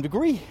people don't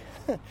agree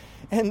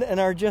and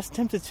are just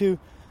tempted to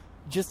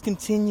just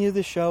continue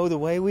the show the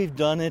way we've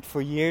done it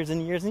for years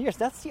and years and years.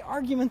 That's the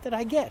argument that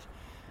I get.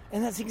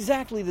 And that's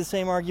exactly the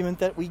same argument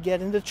that we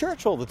get in the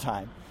church all the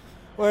time.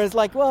 Whereas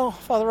like, well,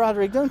 Father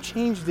Roderick, don't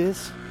change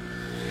this.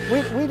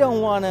 We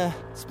don't want to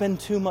spend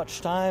too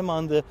much time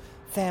on the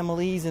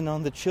families and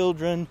on the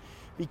children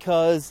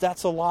because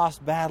that's a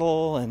lost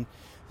battle, and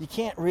you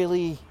can't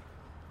really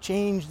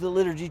change the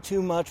liturgy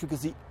too much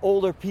because the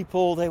older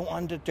people, they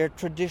wanted their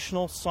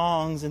traditional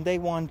songs and they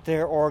want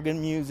their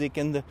organ music,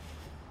 and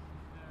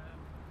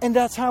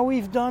that's how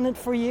we've done it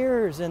for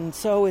years, and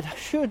so it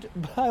should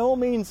by all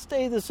means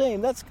stay the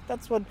same. That's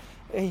what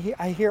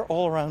I hear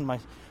all around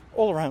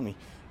me,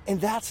 and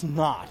that's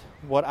not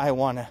what I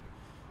want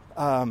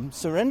to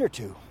surrender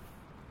to,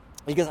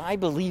 because I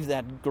believe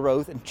that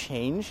growth and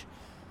change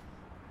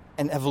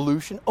and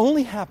evolution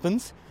only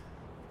happens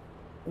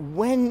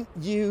when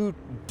you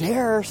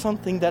dare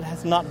something that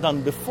has not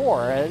done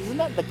before. Isn't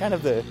that the kind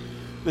of the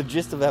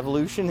gist of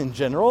evolution in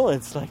general?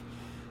 It's like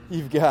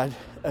you've got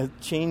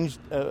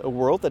a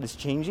world that is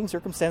changing,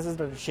 circumstances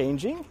that are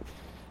changing.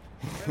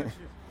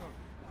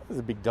 There's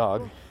a big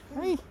dog.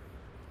 Hey.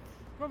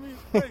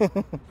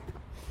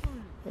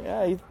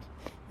 Yeah,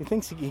 he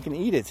thinks he can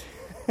eat it.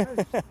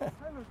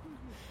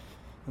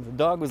 The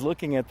dog was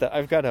looking at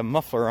I've got a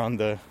muffler on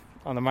the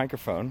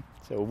microphone,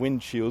 so a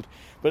windshield,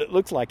 but it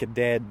looks like a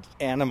dead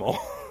animal.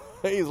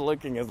 He's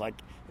looking, is like,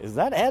 is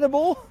that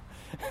edible?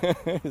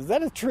 Is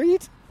that a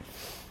treat?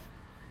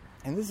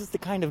 And this is the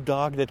kind of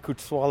dog that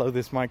could swallow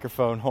this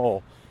microphone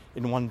whole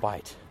in one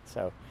bite.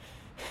 So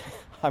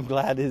I'm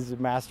glad his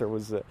master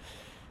was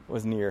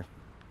near.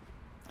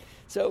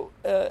 So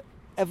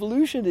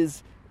evolution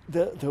is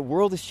the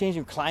world is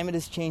changing, climate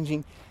is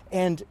changing,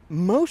 and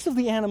most of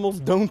the animals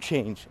don't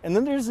change. And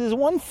then there's this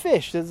one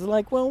fish that's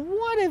like, well,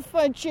 what if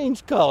I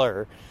change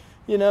color?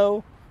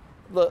 So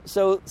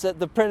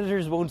the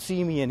predators won't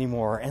see me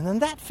anymore. And then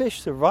that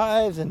fish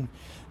survives and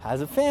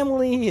has a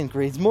family and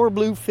creates more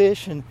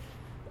bluefish. And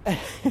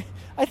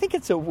I think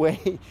it's a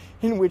way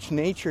in which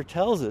nature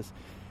tells us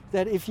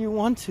that if you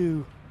want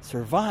to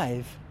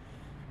survive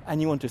and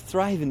you want to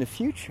thrive in the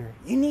future,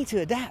 you need to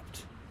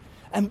adapt.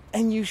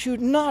 And you should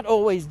not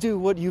always do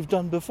what you've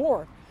done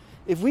before.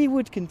 If we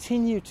would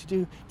continue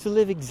to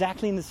live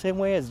exactly in the same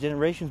way as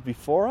generations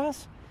before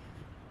us,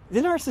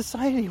 then our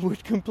society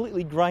would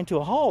completely grind to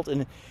a halt,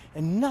 and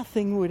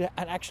nothing would.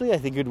 And actually, I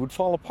think it would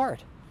fall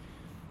apart.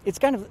 It's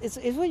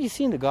what you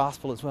see in the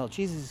gospel as well.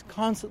 Jesus is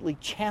constantly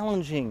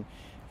challenging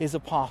his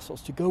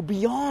apostles to go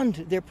beyond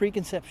their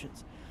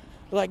preconceptions.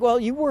 Like, well,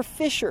 you were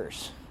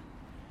fishers,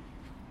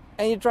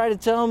 and you try to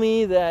tell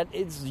me that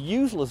it's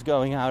useless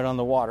going out on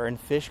the water and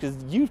fish because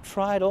you've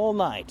tried all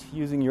night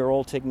using your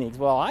old techniques.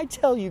 Well, I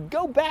tell you,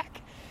 go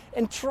back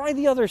and try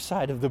the other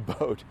side of the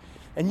boat,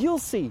 and you'll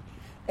see.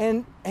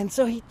 And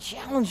so he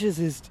challenges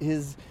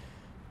his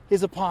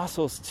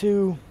apostles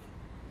to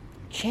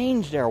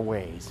change their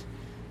ways,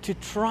 to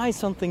try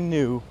something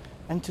new,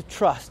 and to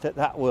trust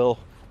that will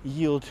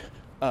yield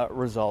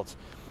results.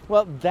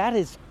 Well,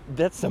 that's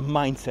the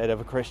mindset of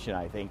a Christian,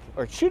 I think,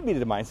 or it should be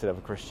the mindset of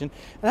a Christian.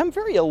 And I'm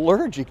very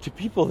allergic to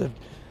people that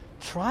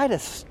try to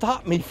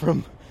stop me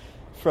from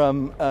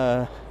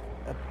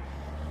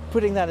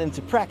putting that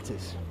into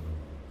practice.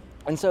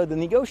 And so the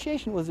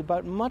negotiation was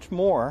about much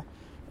more.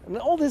 And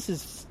all this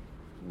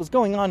was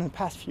going on in the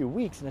past few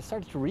weeks, and I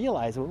started to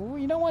realize, well,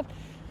 you know what?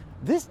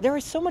 There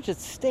is so much at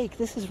stake.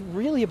 This is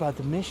really about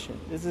the mission.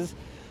 This is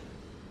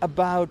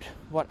about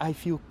what I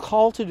feel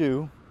called to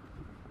do.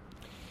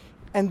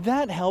 And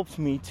that helped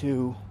me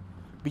to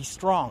be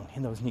strong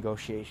in those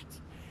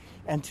negotiations.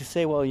 And to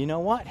say, well, you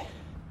know what?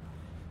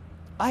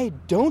 I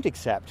don't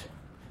accept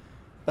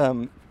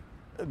the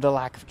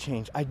lack of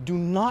change. I do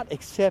not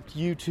accept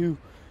you to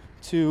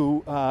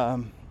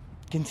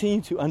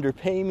continue to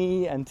underpay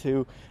me and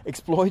to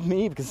exploit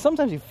me, because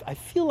sometimes I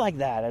feel like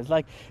that.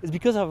 It's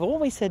because I've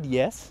always said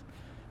yes.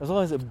 I was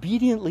always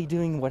obediently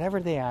doing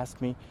whatever they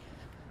asked me.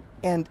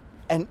 And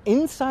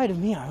inside of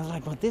me, I was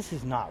like, well, this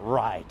is not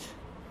right.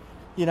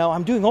 You know,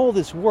 I'm doing all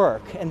this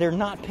work and they're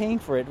not paying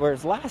for it.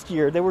 Whereas last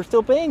year, they were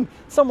still paying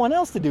someone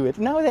else to do it.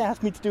 Now they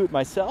ask me to do it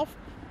myself.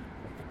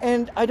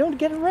 And I don't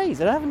get a raise.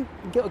 And I haven't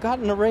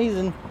gotten a raise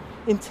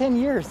in 10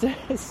 years.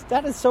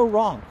 That is so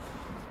wrong.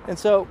 And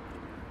so,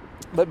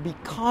 but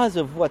because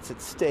of what's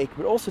at stake,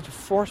 but also to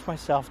force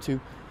myself to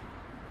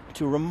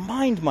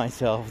remind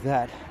myself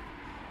that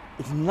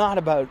it's not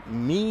about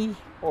me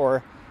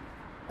or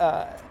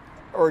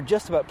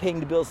just about paying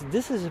the bills.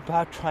 This is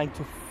about trying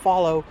to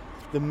follow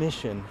the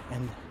mission.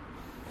 And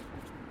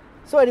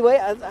so anyway,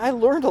 I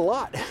learned a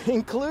lot,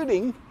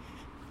 including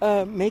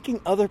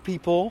making other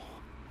people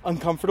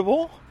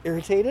uncomfortable,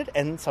 irritated,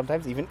 and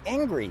sometimes even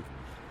angry.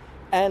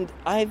 And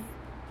I've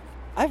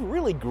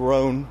really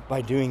grown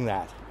by doing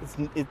that.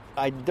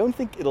 I don't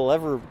think it'll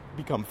ever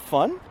become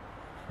fun,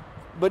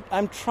 but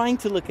I'm trying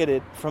to look at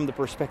it from the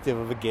perspective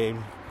of a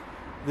game.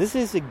 This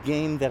is a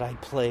game that I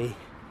play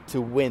to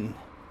win.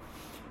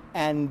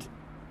 And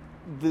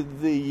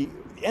the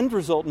end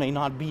result may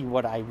not be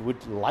what I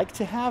would like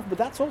to have, but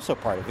that's also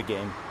part of the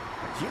game.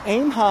 So you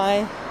aim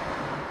high,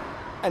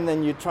 and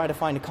then you try to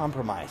find a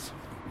compromise.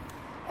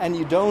 And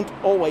you don't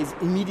always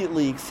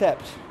immediately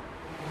accept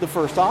the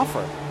first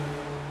offer,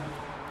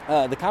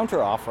 the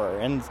counter offer.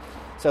 And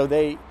so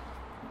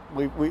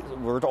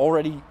we're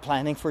already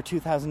planning for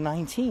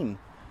 2019.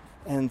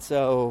 And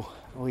so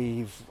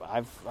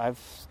I've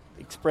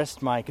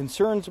expressed my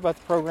concerns about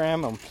the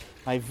program,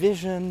 my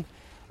vision,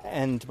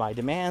 and my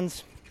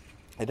demands.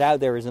 And now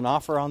there is an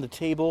offer on the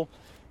table.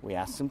 We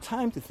asked some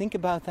time to think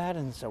about that,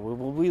 and so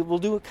we'll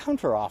do a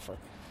counter offer.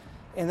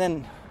 And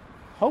then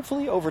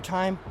hopefully over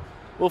time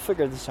we'll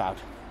figure this out.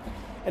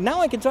 And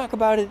now I can talk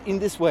about it in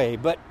this way,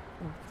 but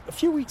a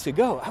few weeks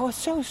ago I was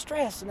so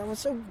stressed and I was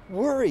so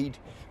worried,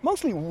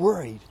 mostly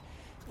worried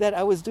that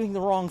I was doing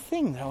the wrong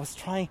thing, that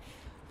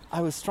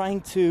I was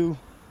trying to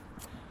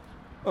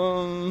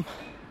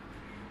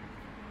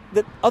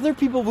that other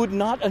people would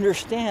not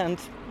understand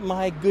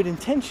my good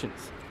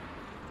intentions.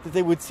 That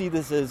they would see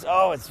this as,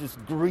 oh, it's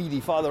just greedy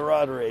Father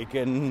Roderick,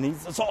 and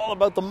it's all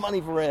about the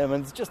money for him,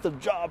 and it's just a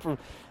job for...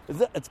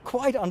 It's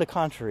quite on the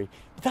contrary.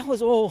 But that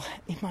was all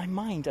in my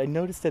mind. I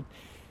noticed that,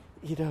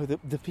 you know,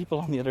 the people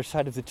on the other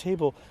side of the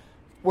table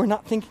were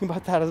not thinking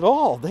about that at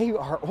all. They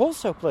are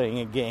also playing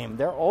a game.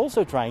 They're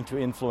also trying to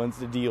influence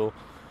the deal.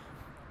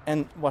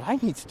 And what I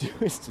need to do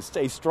is to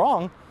stay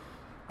strong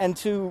and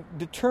to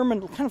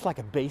determine kind of like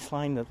a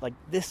baseline that, like,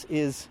 this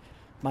is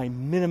my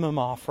minimum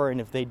offer,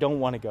 and if they don't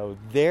want to go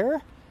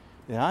there,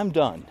 then I'm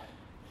done.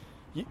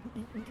 I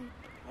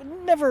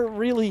never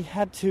really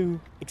had to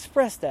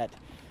express that,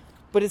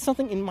 but it's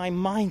something in my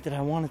mind that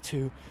I wanted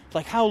to.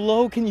 Like, how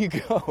low can you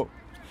go?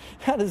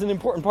 That is an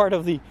important part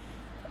of the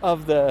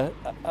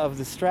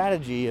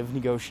strategy of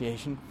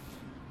negotiation.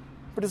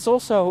 But it's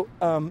also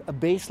a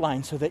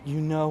baseline so that you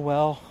know,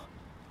 well,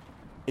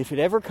 if it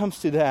ever comes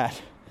to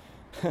that,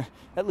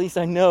 at least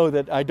I know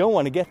that I don't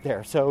want to get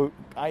there. So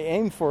I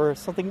aim for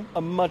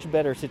a much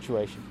better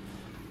situation.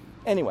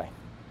 Anyway,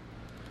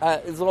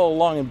 it's a little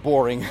long and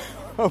boring.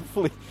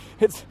 Hopefully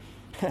it's...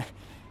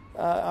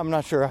 I'm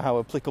not sure how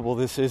applicable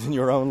this is in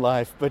your own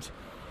life, but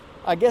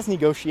I guess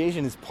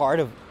negotiation is part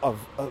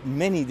of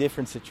many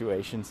different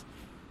situations.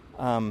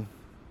 And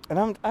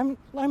I'm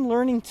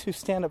learning to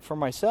stand up for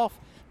myself,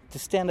 to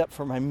stand up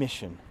for my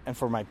mission and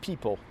for my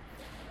people.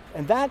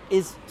 And that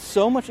is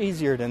so much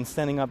easier than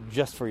standing up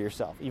just for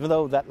yourself. Even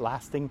though that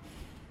last thing,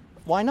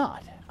 why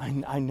not?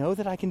 I know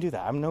that I can do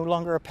that. I'm no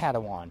longer a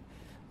Padawan.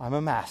 I'm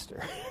a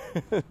master.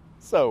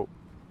 So,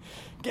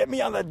 get me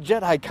on the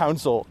Jedi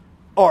Council.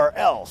 or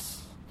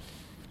else.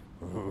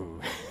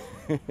 Ooh.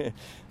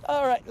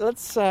 All right,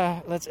 let's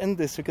end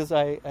this because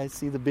I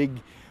see the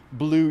big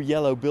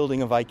blue-yellow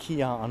building of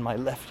IKEA on my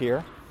left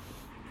here.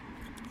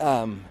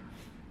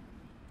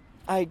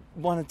 I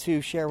wanted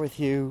to share with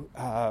you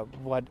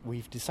what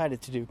we've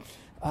decided to do.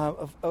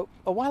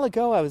 A while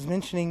ago, I was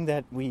mentioning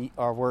that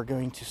we're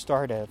going to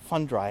start a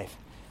fund drive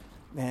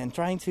and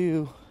trying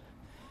to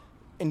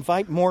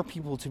invite more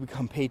people to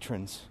become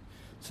patrons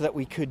so that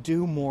we could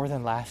do more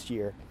than last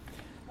year.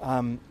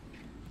 And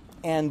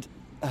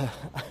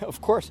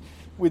of course,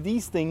 with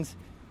these things,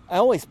 I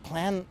always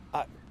plan.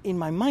 In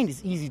my mind,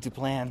 it's easy to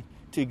plan.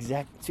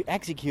 To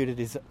execute it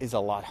is a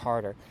lot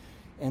harder,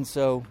 and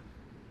so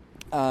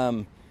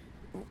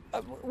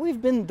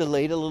we've been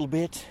delayed a little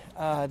bit.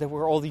 There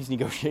were all these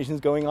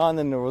negotiations going on,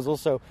 and there was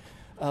also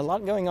a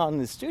lot going on in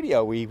the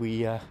studio.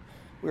 We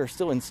were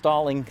still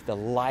installing the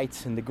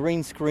lights and the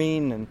green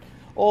screen and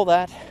all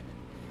that.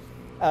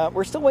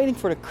 We're still waiting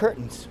for the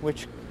curtains,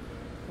 which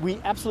we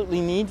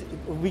absolutely need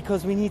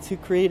because we need to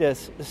create a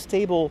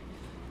stable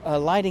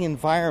lighting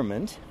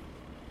environment.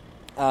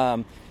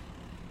 The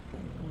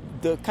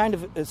kind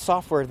of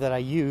software that I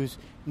use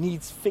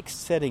needs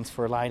fixed settings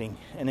for lighting.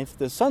 And if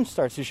the sun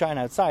starts to shine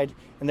outside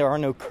and there are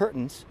no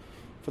curtains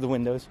for the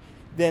windows,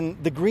 then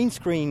the green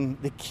screen,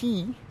 the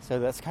key, so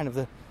that's kind of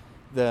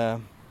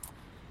the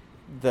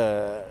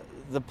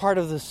part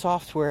of the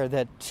software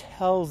that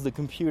tells the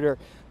computer,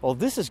 well,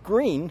 this is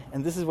green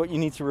and this is what you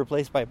need to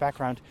replace by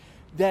background,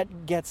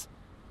 that gets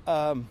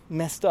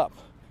messed up.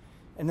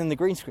 And then the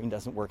green screen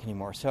doesn't work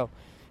anymore. So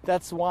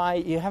that's why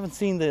you haven't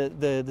seen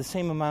the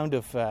same amount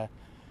of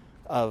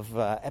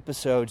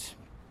episodes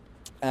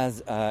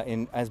as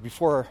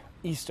before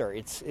Easter.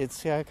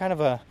 It's kind of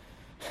a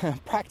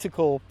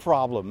practical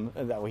problem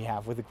that we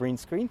have with the green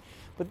screen,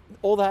 but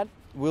all that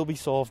will be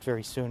solved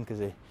very soon because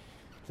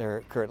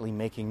they're currently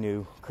making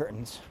new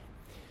curtains,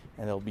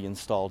 and they'll be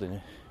installed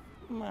in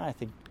I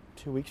think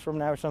 2 weeks from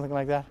now or something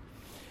like that.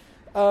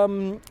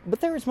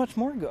 But there is much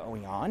more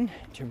going on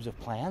in terms of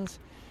plans,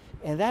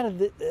 and that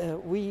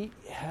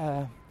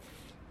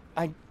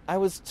I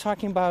was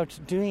talking about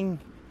doing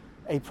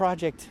a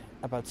project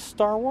about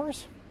Star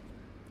Wars,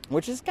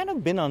 which has kind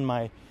of been on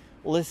my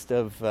list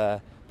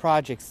of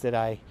projects that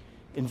I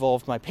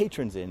involved my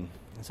patrons in.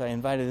 And so I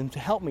invited them to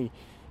help me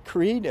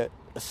create a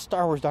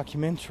Star Wars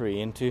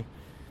documentary and to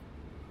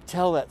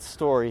tell that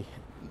story,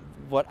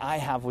 what I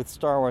have with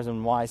Star Wars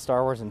and why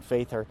Star Wars and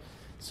faith are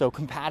so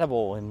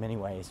compatible in many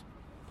ways.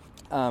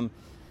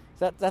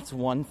 That's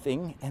one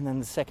thing. And then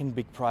the second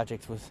big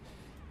project was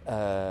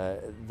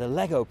the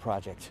Lego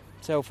project.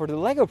 So for the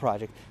Lego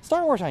project,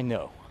 Star Wars I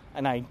know,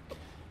 and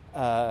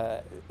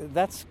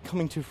that's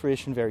coming to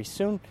fruition very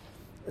soon.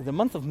 The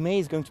month of May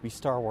is going to be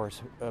Star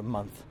Wars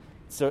month.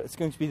 So it's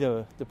going to be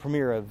the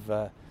premiere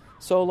of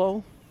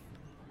Solo,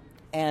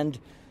 and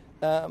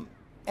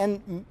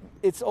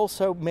it's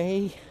also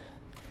May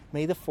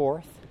the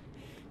 4th.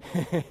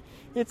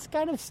 It's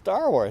kind of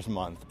Star Wars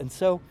month, and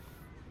so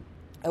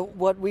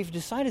what we've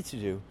decided to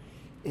do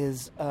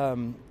is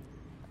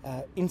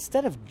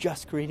instead of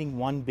just creating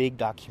one big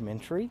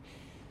documentary,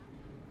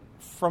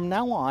 from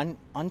now on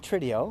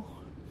Trideo,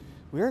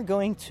 we're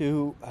going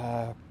to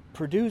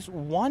produce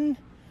one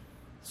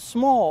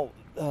small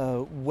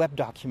web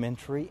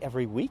documentary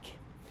every week,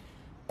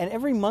 and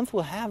every month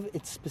will have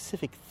its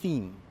specific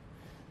theme.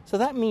 So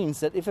that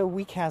means that if a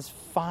week has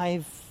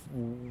 5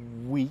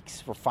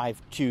 weeks, or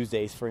 5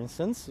 Tuesdays, for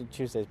instance,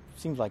 Tuesday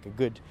seems like a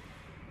good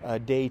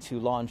day to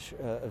launch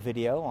a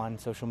video on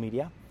social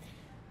media,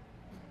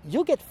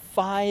 you'll get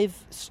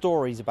 5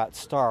 stories about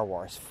Star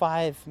Wars,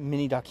 5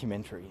 mini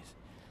documentaries.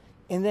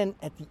 And then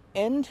at the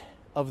end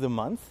of the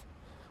month,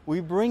 we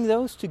bring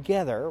those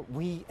together,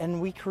 we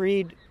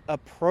create a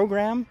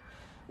program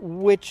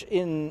which,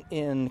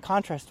 in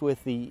contrast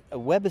with the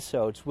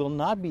webisodes, will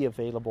not be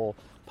available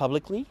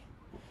publicly,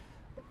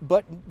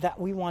 but that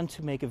we want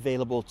to make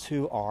available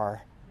to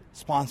our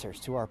sponsors,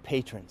 to our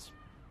patrons.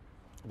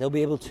 They'll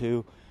be able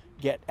to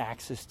get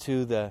access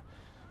to the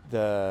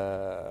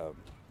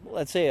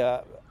let's say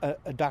a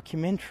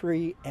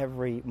documentary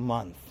every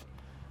month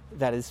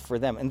that is for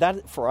them, and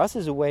that for us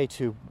is a way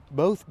to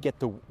both get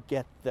the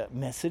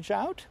message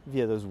out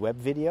via those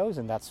web videos,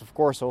 and that's of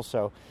course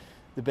also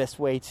the best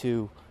way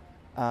to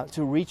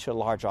reach a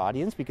large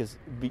audience, because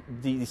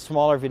the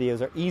smaller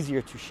videos are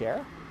easier to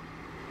share.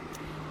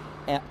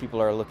 And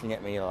people are looking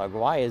at me like,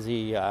 why is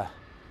he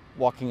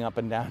walking up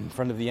and down in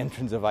front of the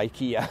entrance of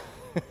IKEA?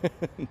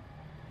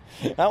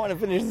 I want to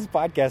finish this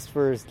podcast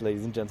first,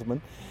 ladies and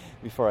gentlemen,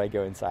 before I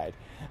go inside.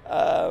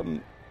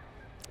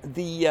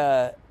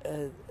 The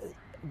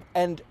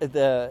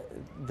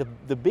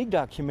big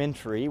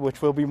documentary,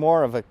 which will be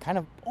more of a kind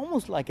of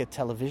almost like a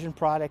television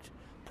product,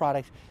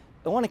 I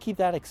want to keep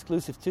that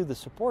exclusive to the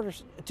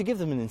supporters, to give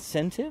them an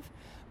incentive,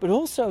 but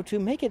also to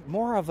make it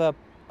more of a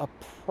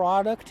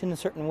product in a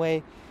certain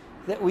way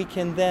that we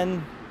can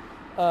then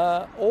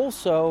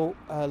also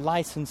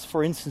license,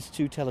 for instance,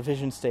 to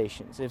television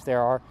stations. If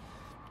there are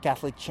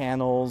Catholic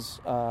channels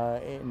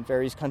in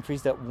various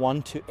countries that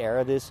want to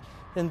air this,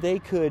 then they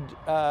could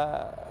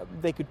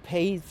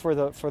pay for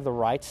the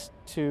rights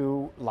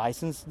to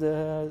license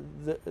the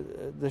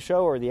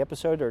show or the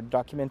episode or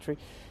documentary,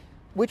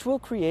 which will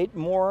create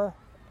more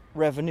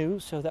revenue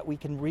so that we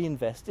can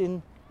reinvest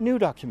in new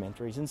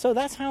documentaries. And so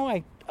that's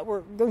how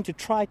we're going to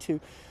try to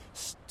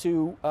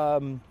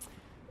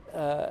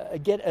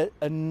get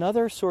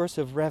another source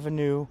of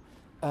revenue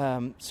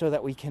so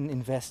that we can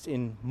invest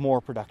in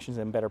more productions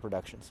and better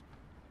productions.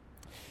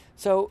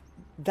 So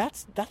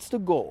that's the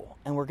goal,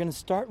 and we're going to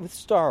start with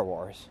Star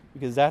Wars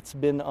because that's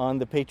been on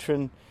the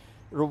Patreon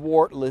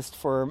reward list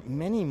for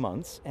many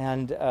months.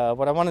 And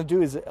what I want to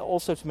do is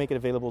also to make it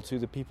available to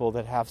the people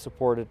that have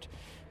supported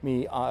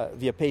me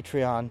via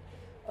Patreon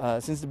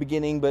since the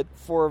beginning, but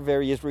for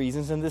various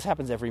reasons, and this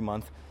happens every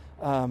month,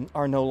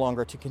 are no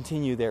longer to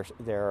continue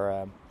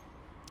their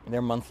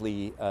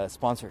monthly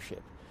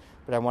sponsorship.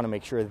 But I want to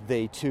make sure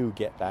they too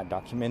get that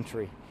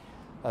documentary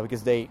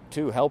because they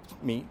too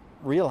helped me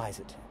realize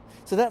it.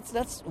 So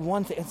that's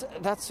one thing.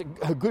 That's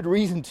a good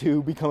reason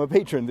to become a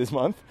patron this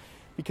month,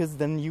 because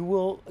then you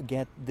will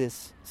get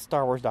this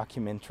Star Wars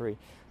documentary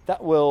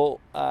that will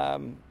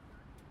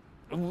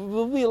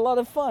be a lot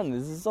of fun.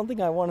 This is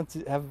something I wanted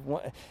to have,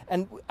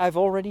 and I've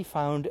already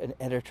found an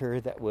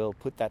editor that will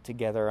put that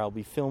together. I'll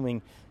be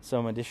filming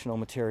some additional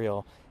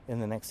material in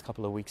the next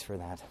couple of weeks for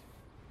that.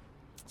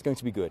 It's going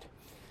to be good.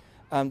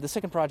 The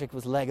second project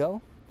was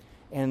Lego,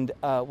 and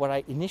what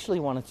I initially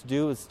wanted to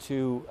do is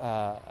to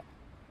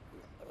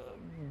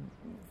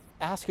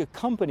ask a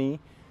company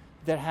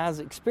that has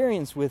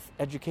experience with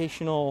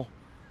educational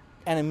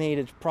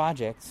animated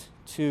projects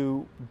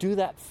to do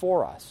that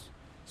for us.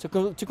 So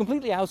to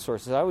completely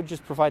outsource it, I would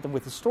just provide them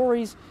with the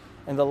stories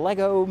and the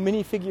Lego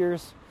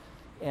minifigures,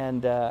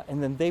 and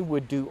then they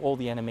would do all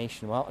the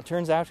animation. Well, it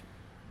turns out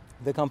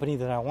the company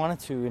that I wanted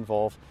to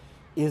involve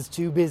is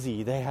too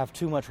busy. They have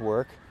too much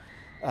work.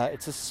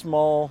 It's a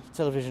small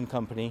television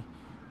company,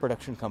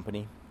 production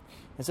company.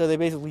 And so they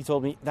basically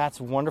told me,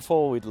 that's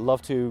wonderful, we'd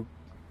love to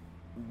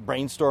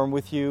brainstorm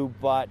with you,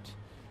 but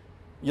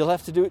you'll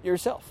have to do it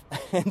yourself.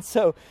 And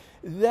so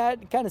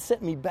that kind of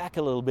set me back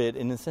a little bit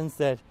in the sense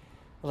that I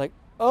was like,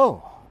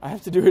 oh, I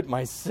have to do it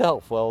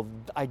myself. Well,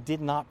 I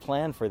did not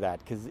plan for that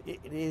because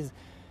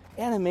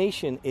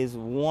animation is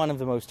one of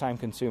the most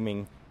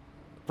time-consuming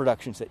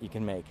productions that you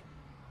can make.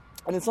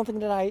 And it's something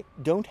that I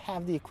don't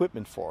have the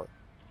equipment for.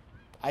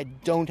 I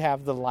don't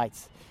have the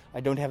lights.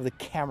 I don't have the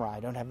camera. I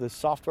don't have the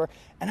software.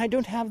 And I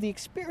don't have the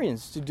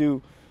experience to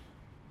do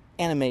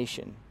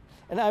animation.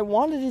 And I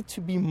wanted it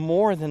to be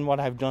more than what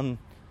I've done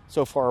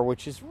so far,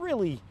 which is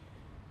really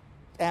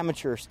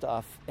amateur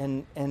stuff.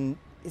 And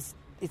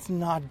it's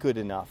not good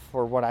enough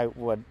for what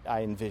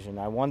I envision.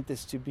 I want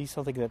this to be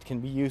something that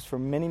can be used for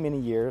many, many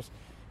years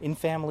in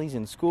families,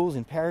 in schools,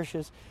 in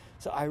parishes.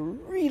 So I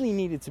really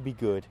need it to be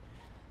good.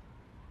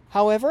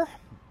 However,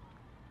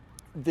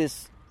 the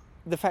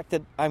fact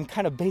that I'm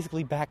kind of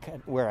basically back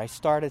at where I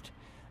started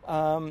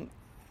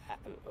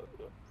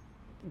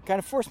kind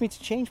of forced me to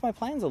change my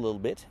plans a little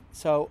bit.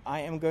 So I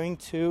am going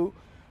to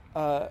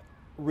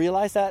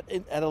realize that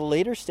at a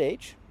later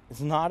stage. It's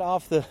not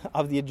off the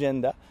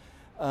agenda,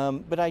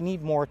 but I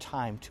need more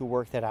time to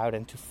work that out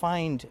and to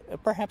find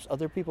perhaps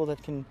other people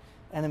that can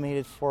animate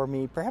it for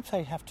me. Perhaps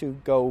I have to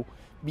go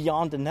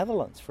beyond the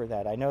Netherlands for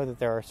that. I know that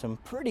there are some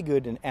pretty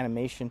good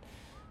animation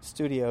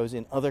studios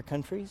in other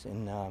countries,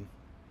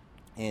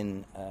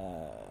 in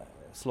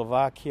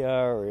Slovakia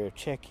or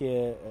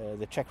Czechia,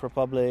 the Czech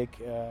Republic,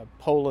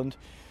 Poland,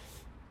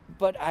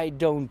 but I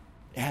don't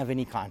have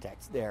any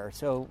contacts there.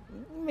 So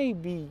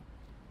maybe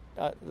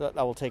that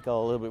will take a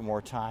little bit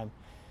more time.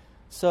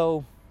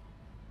 So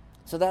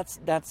that's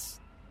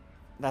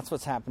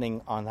what's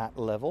happening on that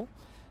level.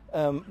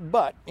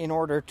 But in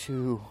order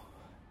to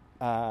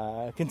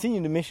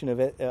continue the mission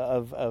of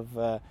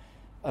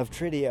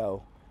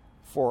Tridio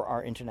for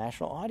our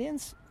international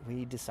audience,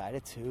 we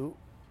decided to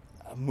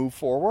move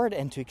forward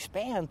and to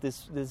expand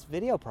this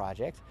video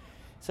project.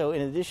 So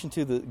in addition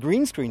to the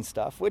green screen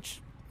stuff,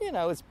 which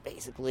is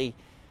basically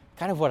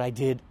kind of what I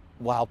did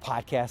while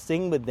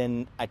podcasting, but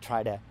then I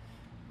try to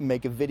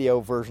make a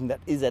video version that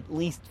is at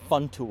least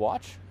fun to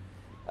watch.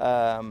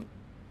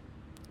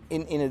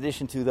 In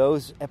addition to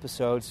those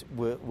episodes,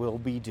 we'll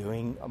be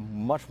doing a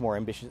much more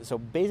ambitious. So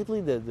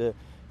basically, the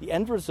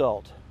end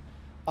result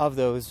of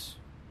those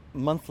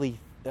monthly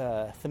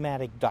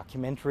thematic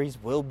documentaries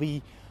will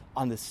be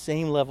on the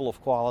same level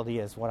of quality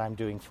as what I'm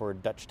doing for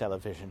Dutch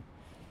television.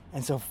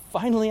 And so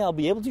finally, I'll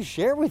be able to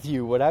share with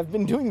you what I've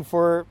been doing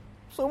for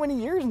so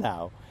many years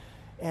now.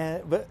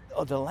 But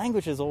the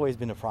language has always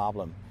been a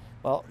problem.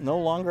 Well, no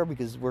longer,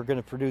 because we're going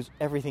to produce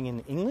everything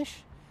in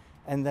English,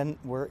 and then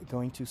we're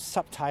going to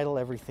subtitle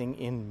everything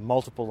in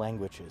multiple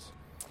languages.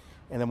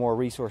 And the more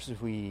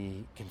resources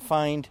we can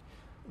find,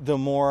 the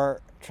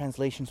more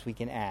translations we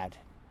can add.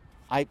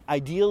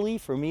 Ideally,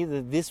 for me,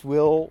 that this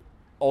will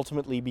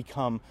ultimately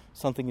become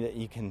something that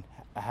you can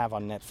have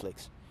on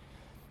Netflix.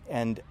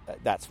 And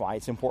that's why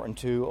it's important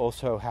to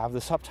also have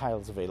the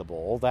subtitles available.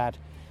 All that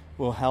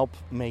will help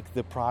make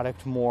the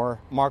product more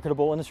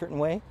marketable in a certain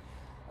way,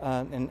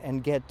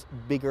 and get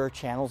bigger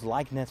channels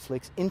like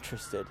Netflix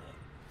interested.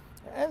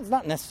 And it's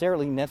not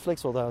necessarily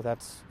Netflix, although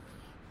that's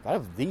kind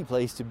of the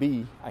place to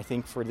be, I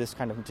think, for this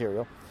kind of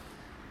material.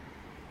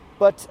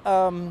 But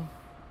I'm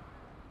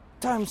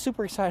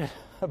super excited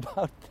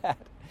about that.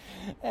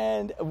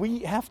 And we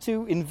have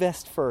to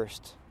invest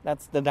first.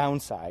 That's the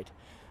downside.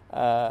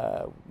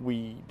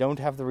 We don't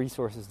have the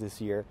resources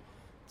this year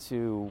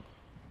to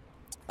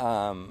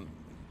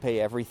pay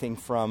everything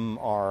from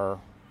our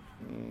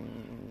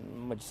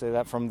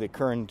from the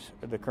current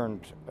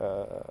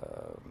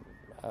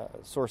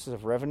sources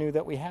of revenue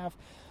that we have.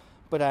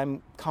 But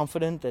I'm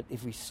confident that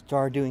if we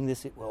start doing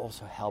this, it will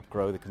also help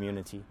grow the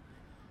community.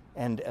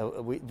 And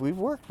we've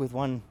worked with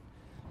one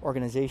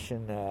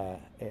organization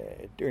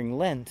during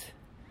Lent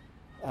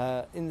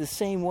in the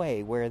same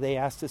way, where they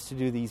asked us to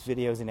do these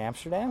videos in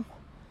Amsterdam.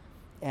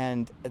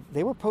 And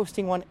they were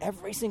posting one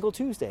every single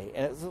Tuesday.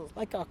 And it was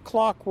like a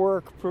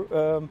clockwork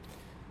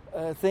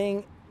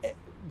thing.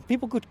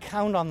 People could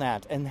count on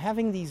that. And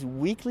having these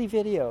weekly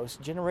videos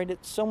generated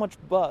so much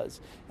buzz.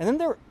 And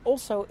then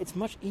it's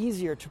much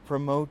easier to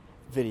promote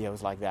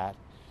videos like that.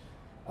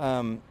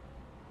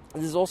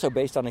 This is also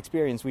based on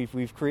experience.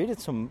 We've created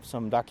some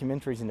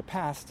documentaries in the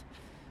past.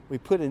 We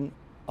put in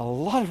a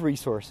lot of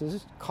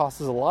resources,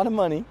 cost us a lot of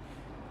money,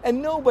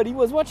 and nobody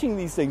was watching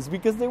these things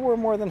because they were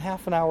more than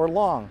half an hour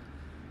long.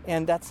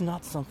 And that's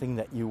not something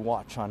that you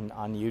watch on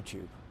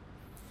YouTube.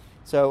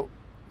 So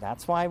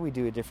that's why we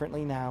do it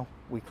differently now.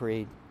 We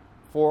create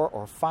 4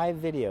 or 5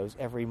 videos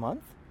every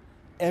month.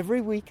 Every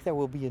week there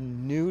will be a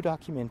new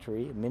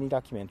documentary, a mini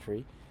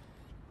documentary.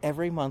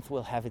 Every month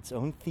will have its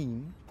own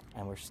theme.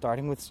 And we're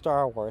starting with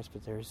Star Wars,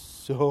 but there's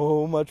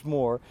so much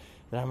more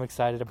that I'm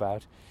excited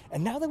about.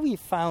 And now that we've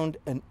found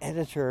an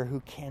editor who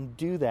can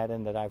do that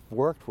and that I've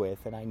worked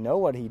with, and I know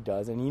what he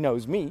does and he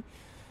knows me,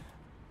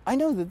 I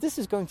know that this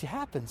is going to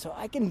happen. So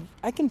I can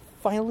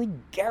finally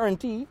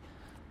guarantee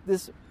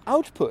this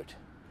output.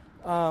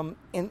 And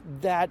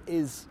that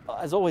has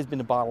always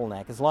been a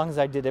bottleneck. As long as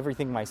I did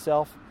everything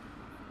myself,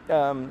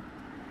 and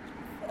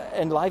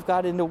life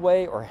got in the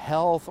way, or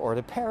health, or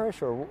the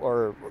parish,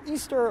 or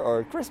Easter,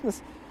 or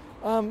Christmas,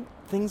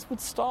 things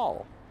would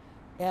stall.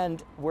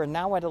 And we're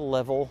now at a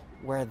level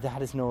where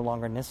that is no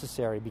longer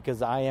necessary,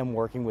 because I am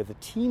working with a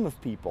team of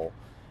people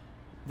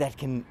that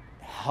can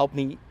help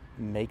me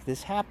make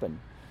this happen.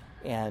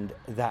 And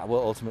that will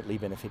ultimately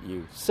benefit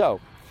you. So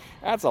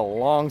that's a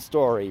long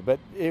story, but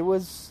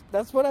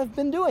that's what I've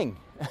been doing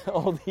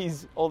all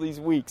these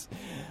weeks.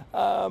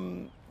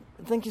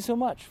 Thank you so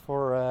much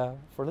for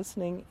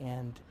listening,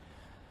 and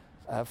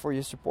for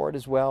your support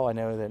as well. I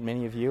know that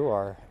many of you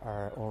are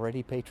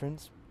already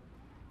patrons,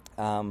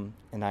 and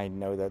I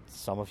know that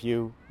some of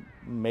you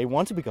may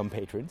want to become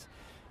patrons.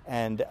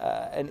 And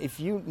if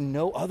you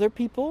know other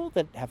people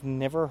that have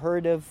never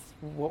heard of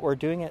what we're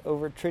doing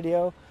over at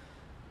Trideo,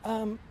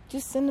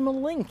 just send them a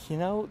link.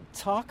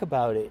 Talk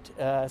about it,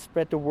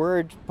 spread the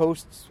word,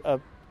 post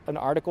an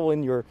article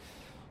in your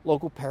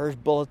local parish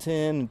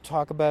bulletin, and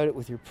talk about it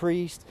with your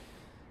priest.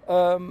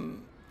 I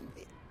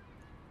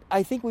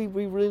think we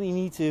really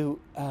need to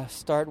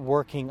start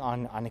working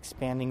on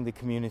expanding the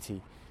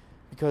community,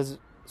 because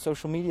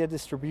social media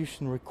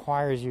distribution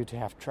requires you to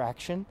have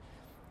traction,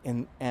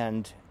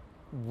 and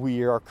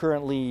we are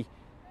currently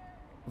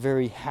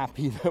very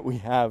happy that we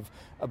have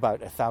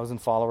about 1,000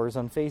 followers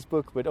on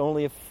Facebook, but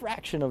only a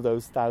fraction of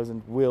those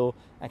 1,000 will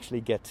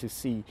actually get to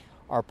see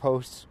our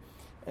posts.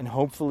 And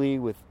hopefully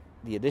with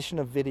the addition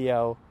of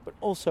video, but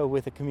also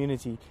with a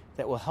community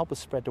that will help us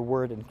spread the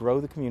word and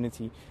grow the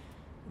community,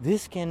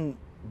 this can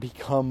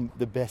become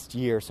the best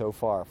year so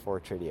far for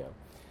Trideo.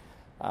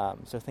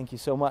 So thank you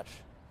so much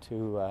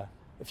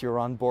if you're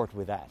on board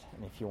with that,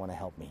 and if you want to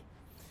help me.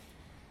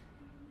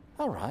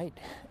 All right,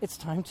 it's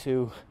time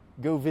to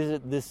go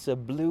visit this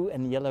blue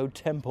and yellow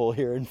temple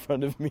here in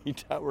front of me,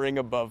 towering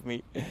above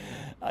me,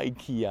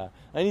 IKEA.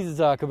 I need to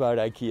talk about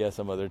IKEA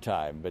some other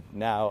time, but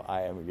now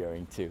I am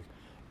going to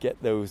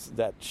get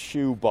that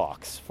shoe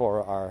box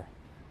for our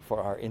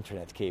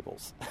internet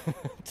cables.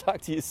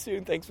 Talk to you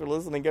soon. Thanks for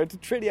listening. Go to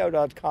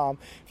Trideo.com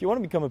if you want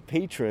to become a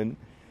patron,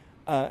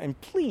 and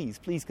please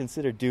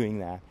consider doing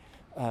that.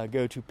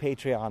 Go to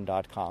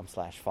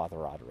Patreon.com/Father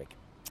Roderick.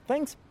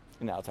 Thanks,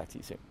 and I'll talk to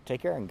you soon.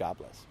 Take care and God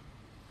bless.